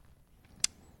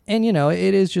 And, you know,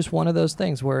 it is just one of those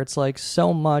things where it's like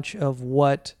so much of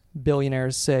what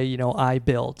billionaires say, you know, I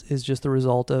built is just the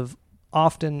result of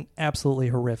often absolutely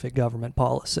horrific government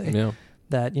policy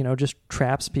that, you know, just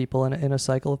traps people in a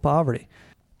cycle of poverty.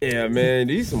 Yeah, man,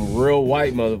 these some real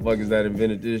white motherfuckers that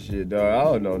invented this shit, dog. I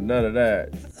don't know none of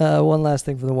that. One last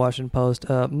thing from the Washington Post.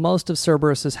 Most of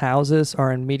Cerberus's houses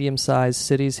are in medium-sized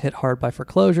cities hit hard by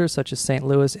foreclosure, such as St.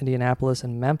 Louis, Indianapolis,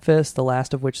 and Memphis, the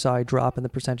last of which saw a drop in the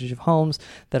percentage of homes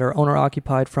that are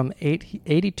owner-occupied from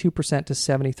 82% to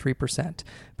 73%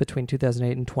 between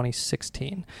 2008 and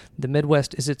 2016. The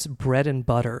Midwest is its bread and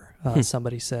butter,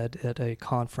 somebody said at a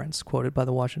conference, quoted by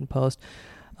the Washington Post.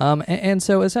 And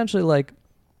so essentially,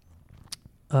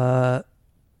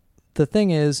 the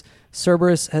thing is,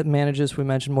 Cerberus manages, we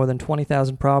mentioned, more than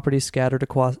 20,000 properties scattered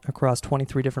across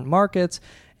 23 different markets.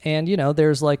 And, you know,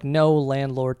 there's no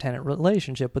landlord-tenant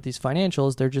relationship with these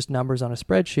financials. They're just numbers on a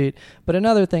spreadsheet. But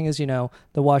another thing is, you know,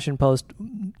 the Washington Post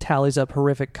tallies up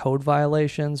horrific code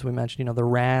violations. We mentioned, you know, the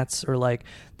rats, or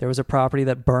there was a property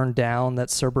that burned down that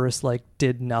Cerberus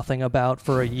did nothing about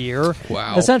for a year.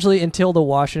 Wow. Essentially until the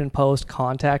Washington Post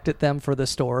contacted them for the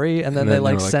story, and then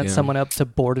they sent someone up to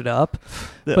board it up.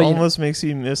 That almost makes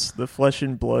you miss the flesh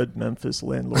and blood Memphis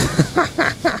landlord.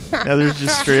 Now there's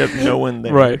just straight up no one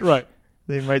there. Right.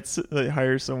 They might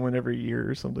hire someone every year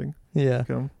or something. Yeah.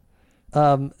 Come.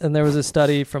 And there was a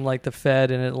study from the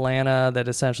Fed in Atlanta that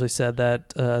essentially said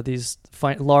that these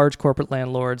large corporate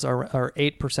landlords are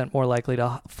 8% more likely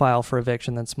to file for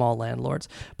eviction than small landlords.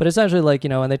 But essentially, you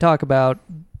know, and they talk about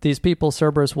these people,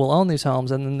 Cerberus will own these homes,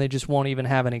 and then they just won't even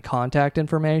have any contact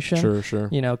information. Sure.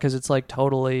 You know, because it's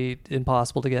totally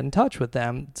impossible to get in touch with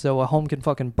them. So a home can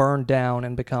fucking burn down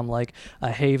and become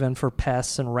a haven for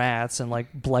pests and rats and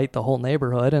blight the whole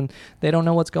neighborhood, and they don't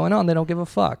know what's going on. They don't give a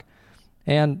fuck.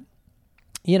 And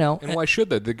you know, and why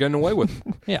should they? They're getting away with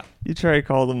it. Yeah. You try to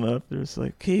call them up. They're just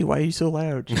hey, why are you so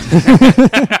loud?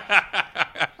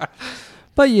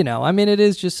 But, you know, I mean, it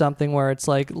is just something where it's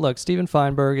look, Steven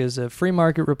Feinberg is a free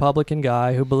market Republican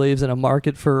guy who believes in a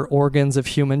market for organs of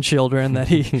human children that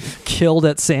he killed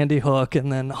at Sandy Hook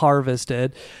and then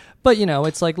harvested. But, you know,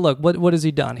 it's look, what has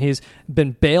he done? He's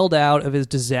been bailed out of his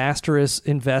disastrous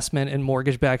investment in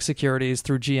mortgage-backed securities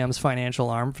through GM's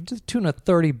financial arm to the tune of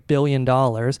 $30 billion.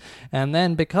 And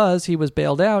then because he was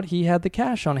bailed out, he had the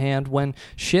cash on hand when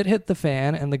shit hit the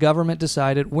fan and the government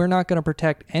decided we're not going to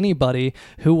protect anybody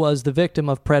who was the victim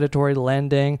of predatory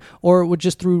lending or would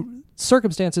just through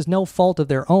circumstances no fault of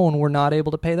their own were not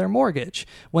able to pay their mortgage.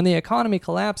 When the economy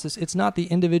collapses, it's not the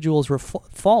individual's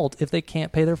fault if they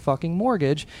can't pay their fucking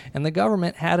mortgage, and the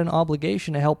government had an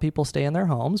obligation to help people stay in their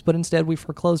homes, but instead we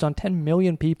foreclosed on 10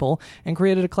 million people and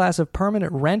created a class of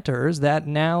permanent renters that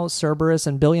now Cerberus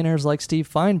and billionaires like Steve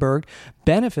Feinberg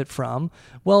benefit from,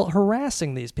 well,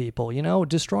 harassing these people, you know,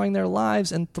 destroying their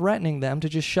lives and threatening them to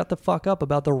just shut the fuck up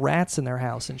about the rats in their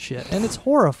house and shit. And it's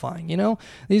horrifying, you know?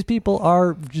 These people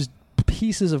are just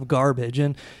pieces of garbage,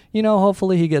 and you know,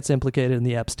 hopefully he gets implicated in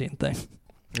the Epstein thing.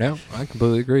 Yeah, I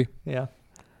completely agree. Yeah,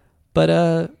 but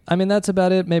I mean, that's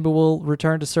about it. Maybe we'll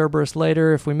return to Cerberus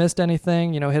later. If we missed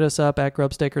anything, you know, hit us up at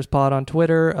GrubstakersPod on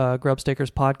Twitter,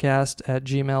 GrubstakersPodcast at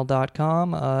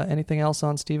gmail.com. Anything else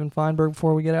on Steven Feinberg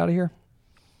before we get out of here?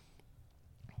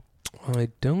 I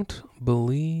don't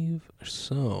believe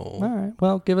so. All right.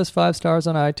 Well, give us 5 stars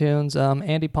on iTunes.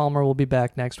 Andy Palmer will be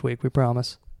back next week, we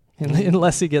promise.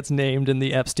 Unless he gets named in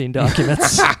the Epstein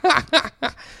documents.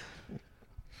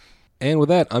 And with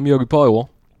that, I'm Yogi Polywall.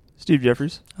 Steve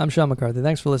Jeffers. I'm Sean McCarthy.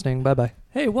 Thanks for listening. Bye-bye.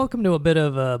 Hey, welcome to a bit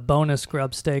of a bonus,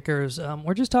 Grub Stakers.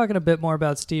 We're just talking a bit more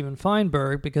about Steven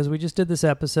Feinberg because we just did this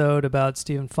episode about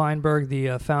Steven Feinberg,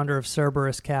 the founder of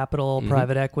Cerberus Capital,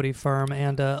 private equity firm,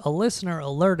 and a listener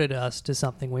alerted us to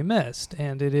something we missed,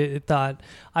 and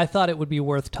I thought it would be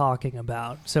worth talking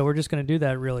about. So we're just going to do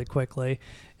that really quickly.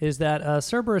 Is that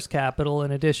Cerberus Capital,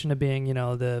 in addition to being,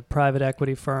 the private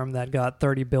equity firm that got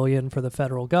 $30 billion for the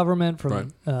federal government for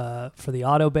the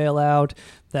auto bailout,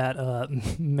 that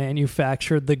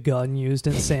manufactured the gun used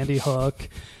in Sandy Hook,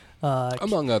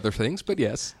 among other things, but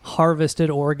yes, harvested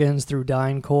organs through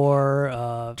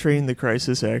DynCorp, trained the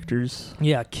crisis actors.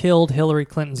 Yeah, killed Hillary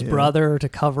Clinton's brother to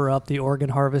cover up the organ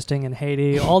harvesting in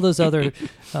Haiti. All those other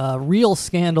real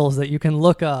scandals that you can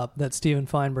look up that Steven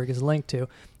Feinberg is linked to.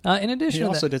 In addition, he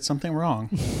also did something wrong.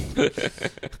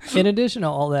 In addition to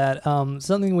all that,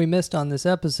 something we missed on this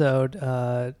episode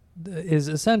is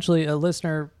essentially a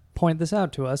listener point this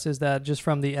out to us, is that just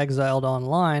from the Exiled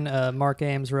Online, Mark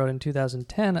Ames wrote in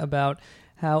 2010 about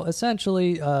how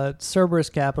essentially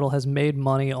Cerberus Capital has made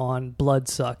money on blood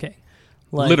sucking.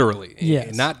 Literally.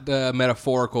 Yes. Not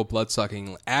metaphorical blood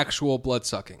sucking, actual blood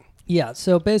sucking. Yeah,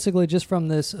 so basically just from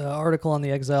this article on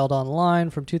the Exiled Online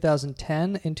from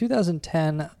 2010, in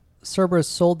 2010, Cerberus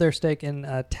sold their stake in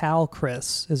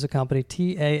Talcris, is a company,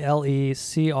 Talecris.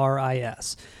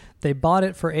 They bought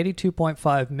it for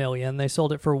 $82.5 million. They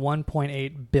sold it for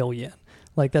 $1.8 billion.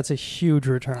 Like, that's a huge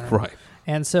return. Right.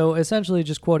 And so, essentially,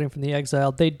 just quoting from the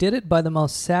Exiled, they did it by the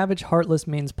most savage, heartless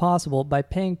means possible by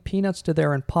paying peanuts to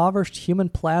their impoverished human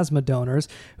plasma donors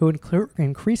who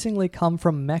increasingly come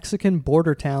from Mexican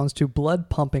border towns to blood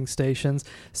pumping stations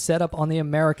set up on the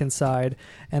American side,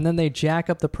 and then they jack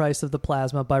up the price of the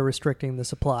plasma by restricting the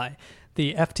supply.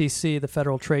 The FTC, the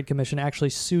Federal Trade Commission,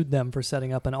 actually sued them for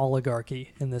setting up an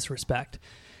oligarchy in this respect.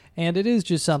 And it is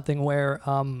just something where...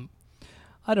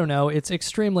 I don't know, it's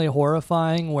extremely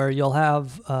horrifying where you'll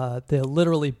have, they'll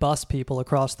literally bus people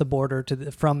across the border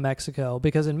from Mexico,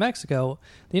 because in Mexico,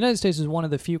 the United States is one of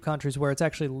the few countries where it's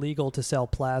actually legal to sell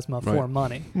plasma for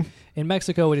money. In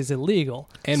Mexico, it is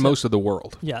illegal. And most of the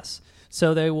world. Yes.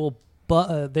 So they will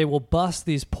bust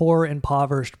these poor,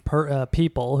 impoverished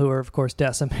people who are, of course,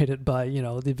 decimated by,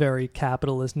 the very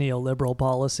capitalist neoliberal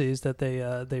policies that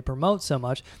they promote so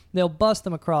much. They'll bust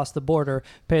them across the border,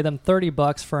 pay them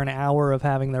 $30 for an hour of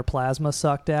having their plasma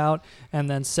sucked out, and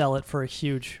then sell it for a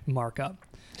huge markup.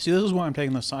 See, this is why I'm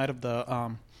taking the side of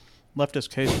the leftist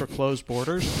case for closed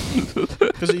borders,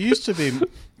 because it used to be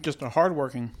just a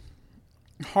hardworking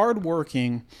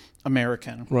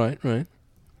American, right,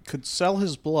 could sell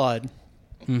his blood.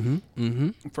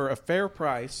 For a fair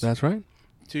price. That's right.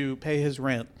 To pay his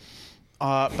rent.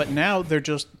 But now they're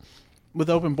just, with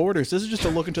open borders, this is just a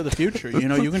look into the future.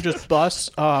 You can just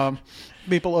bus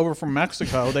people over from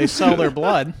Mexico. They sell their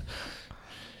blood.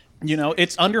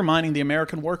 It's undermining the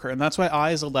American worker. And that's why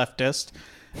I, as a leftist,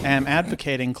 am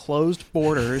advocating closed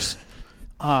borders.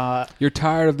 You're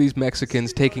tired of these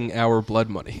Mexicans taking our blood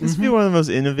money. This would be one of the most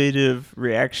innovative,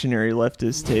 reactionary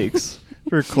leftist takes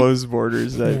for closed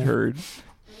borders that I've heard.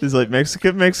 Is like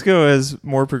Mexico has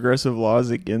more progressive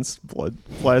laws against blood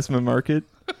plasma market.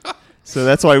 So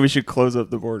that's why we should close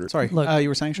up the border. Sorry, look, you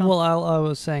were saying, Sean? Well, all I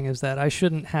was saying is that I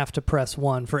shouldn't have to press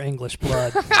 1 for English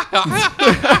blood.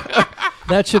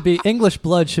 English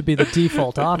blood should be the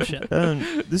default option.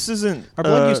 This isn't... Our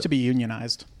blood used to be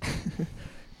unionized.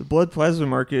 The blood plasma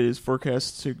market is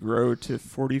forecast to grow to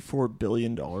 $44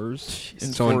 billion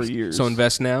in 4 years. So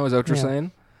invest now, is that what you're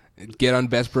saying? Get on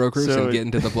Best Brokers and get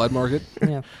into the blood market?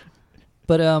 Yeah.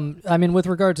 But, with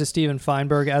regard to Steven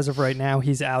Feinberg, as of right now,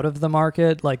 he's out of the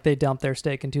market. Like, they dumped their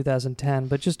stake in 2010.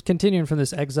 But just continuing from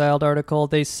this Exiled article,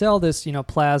 they sell this,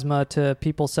 plasma to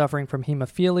people suffering from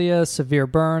hemophilia, severe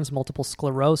burns, multiple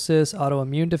sclerosis,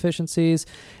 autoimmune deficiencies.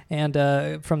 And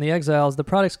from the Exiles, the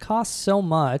products cost so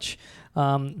much.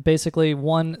 Basically,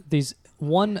 one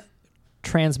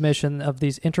transmission of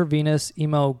these intravenous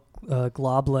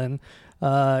hemoglobin,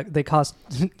 they cost,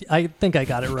 I think I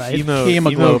got it right.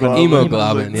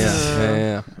 Hemoglobin,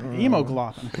 yeah.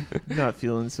 Hemoglobin. Not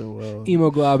feeling so well.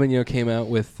 Hemoglobin, came out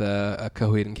with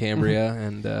Coheed and Cambria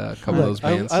and a couple of those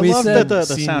bands. I love that the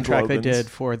soundtrack they did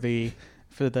for the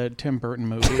Tim Burton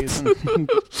movies in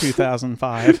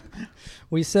 2005.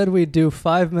 We said we'd do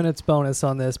 5 minutes bonus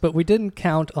on this, but we didn't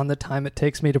count on the time it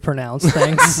takes me to pronounce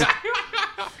things.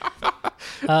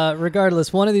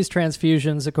 Regardless, one of these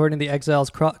transfusions, according to the Exiles,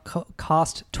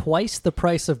 cost twice the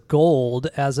price of gold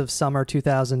as of summer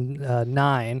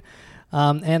 2009.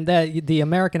 And that the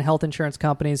American health insurance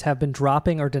companies have been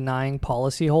dropping or denying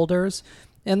policyholders.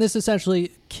 And this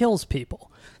essentially kills people.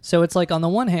 So it's like, on the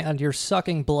one hand, you're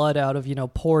sucking blood out of,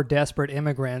 poor, desperate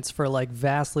immigrants for like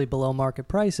vastly below market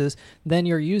prices. Then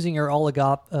you're using your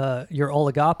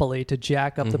oligopoly to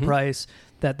jack up the price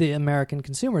that the American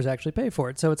consumers actually pay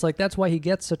for it. So it's like, that's why he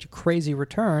gets such a crazy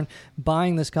return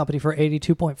buying this company for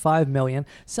 $82.5 million,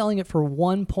 selling it for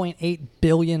 $1.8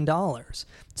 billion.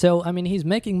 So, I mean, he's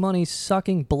making money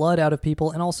sucking blood out of people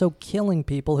and also killing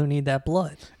people who need that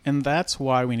blood. And that's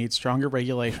why we need stronger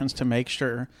regulations to make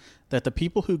sure that the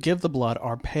people who give the blood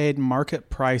are paid market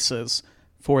prices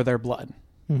for their blood.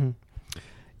 Mm-hmm.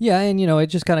 Yeah, and, it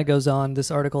just kind of goes on. This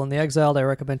article in The Exiled, I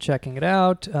recommend checking it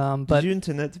out. But Did you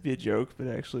intend that to be a joke, but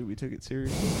actually we took it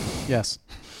seriously? Yes.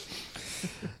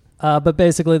 But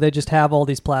basically, they just have all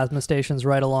these plasma stations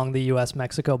right along the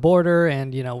U.S.-Mexico border.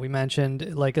 And, we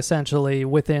mentioned, like, essentially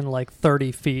within,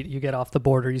 30 feet, you get off the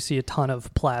border, you see a ton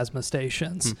of plasma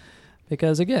stations.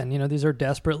 Because, again, these are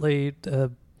desperately...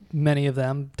 many of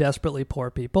them desperately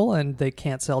poor people, and they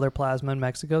can't sell their plasma in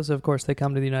Mexico. So, of course, they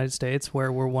come to the United States,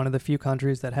 where we're one of the few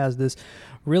countries that has this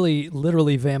really,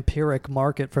 literally vampiric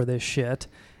market for this shit.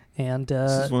 And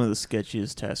this is one of the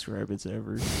sketchiest TaskRabbits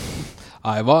ever.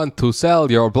 I want to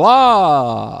sell your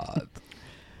blood.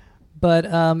 But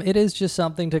it is just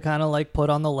something to kind of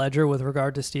put on the ledger with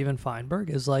regard to Steven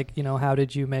Feinberg is how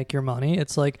did you make your money?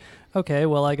 It's like, okay,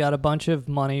 well, I got a bunch of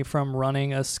money from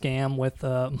running a scam with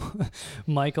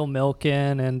Michael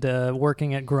Milken and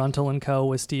working at Gruntle & Co.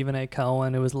 with Stephen A.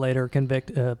 Cohen, who was later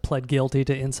pled guilty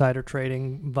to insider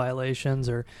trading violations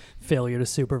or failure to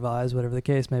supervise, whatever the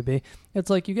case may be.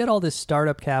 It's like you get all this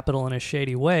startup capital in a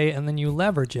shady way, and then you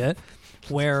leverage it,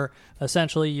 where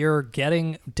essentially you're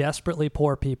getting desperately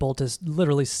poor people to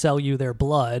literally sell you their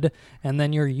blood, and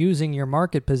then you're using your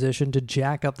market position to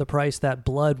jack up the price that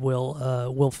blood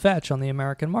will fetch on the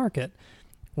American market,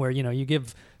 where you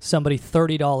give somebody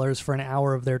 $30 for an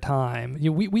hour of their time.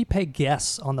 We pay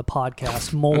guests on the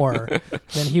podcast more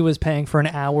than he was paying for an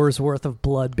hour's worth of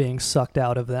blood being sucked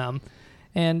out of them,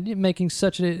 and making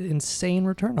such an insane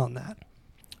return on that.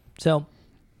 So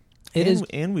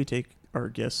and we take our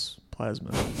guests' plasma.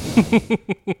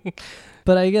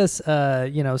 But I guess,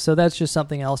 so that's just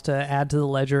something else to add to the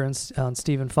ledger on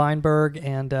Steven Feinberg.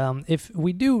 And if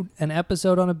we do an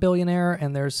episode on a billionaire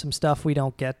and there's some stuff we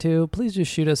don't get to, please just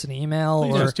shoot us an email.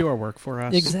 Please just do our work for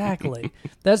us. Exactly.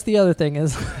 That's the other thing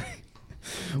is...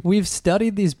 We've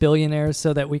studied these billionaires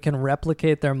so that we can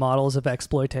replicate their models of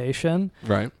exploitation.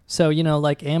 Right. So,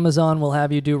 like Amazon will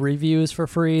have you do reviews for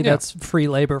free. Yeah. That's free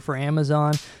labor for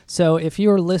Amazon. So if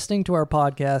you're listening to our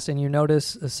podcast and you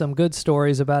notice some good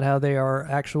stories about how they are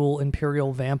actual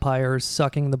imperial vampires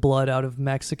sucking the blood out of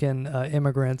Mexican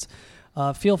immigrants,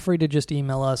 feel free to just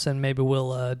email us and maybe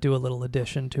we'll do a little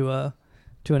addition to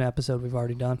an episode we've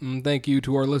already done. Thank you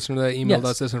to our listener that emailed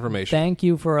us this information. Thank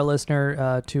you for our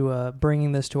listener to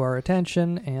bringing this to our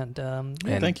attention. And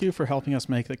thank you for helping us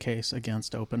make the case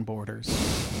against open borders.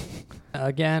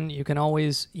 Again, you can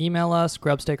always email us,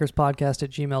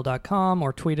 grubstakerspodcast@gmail.com,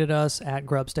 or tweet at us at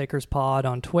grubstakerspod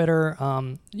on Twitter.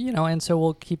 And so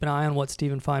we'll keep an eye on what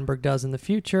Steven Feinberg does in the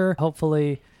future.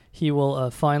 Hopefully he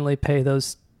will finally pay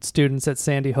those students at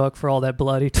Sandy Hook for all that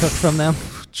blood he took from them.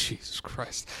 Jesus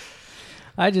Christ.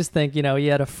 I just think, he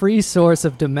had a free source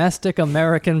of domestic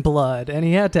American blood, and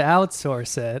he had to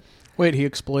outsource it. Wait, he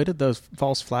exploited those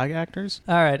false flag actors?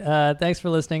 All right. Thanks for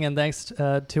listening, and thanks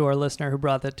to our listener who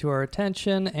brought that to our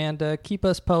attention. And keep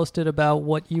us posted about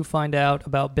what you find out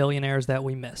about billionaires that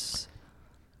we miss.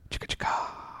 Chicka chicka.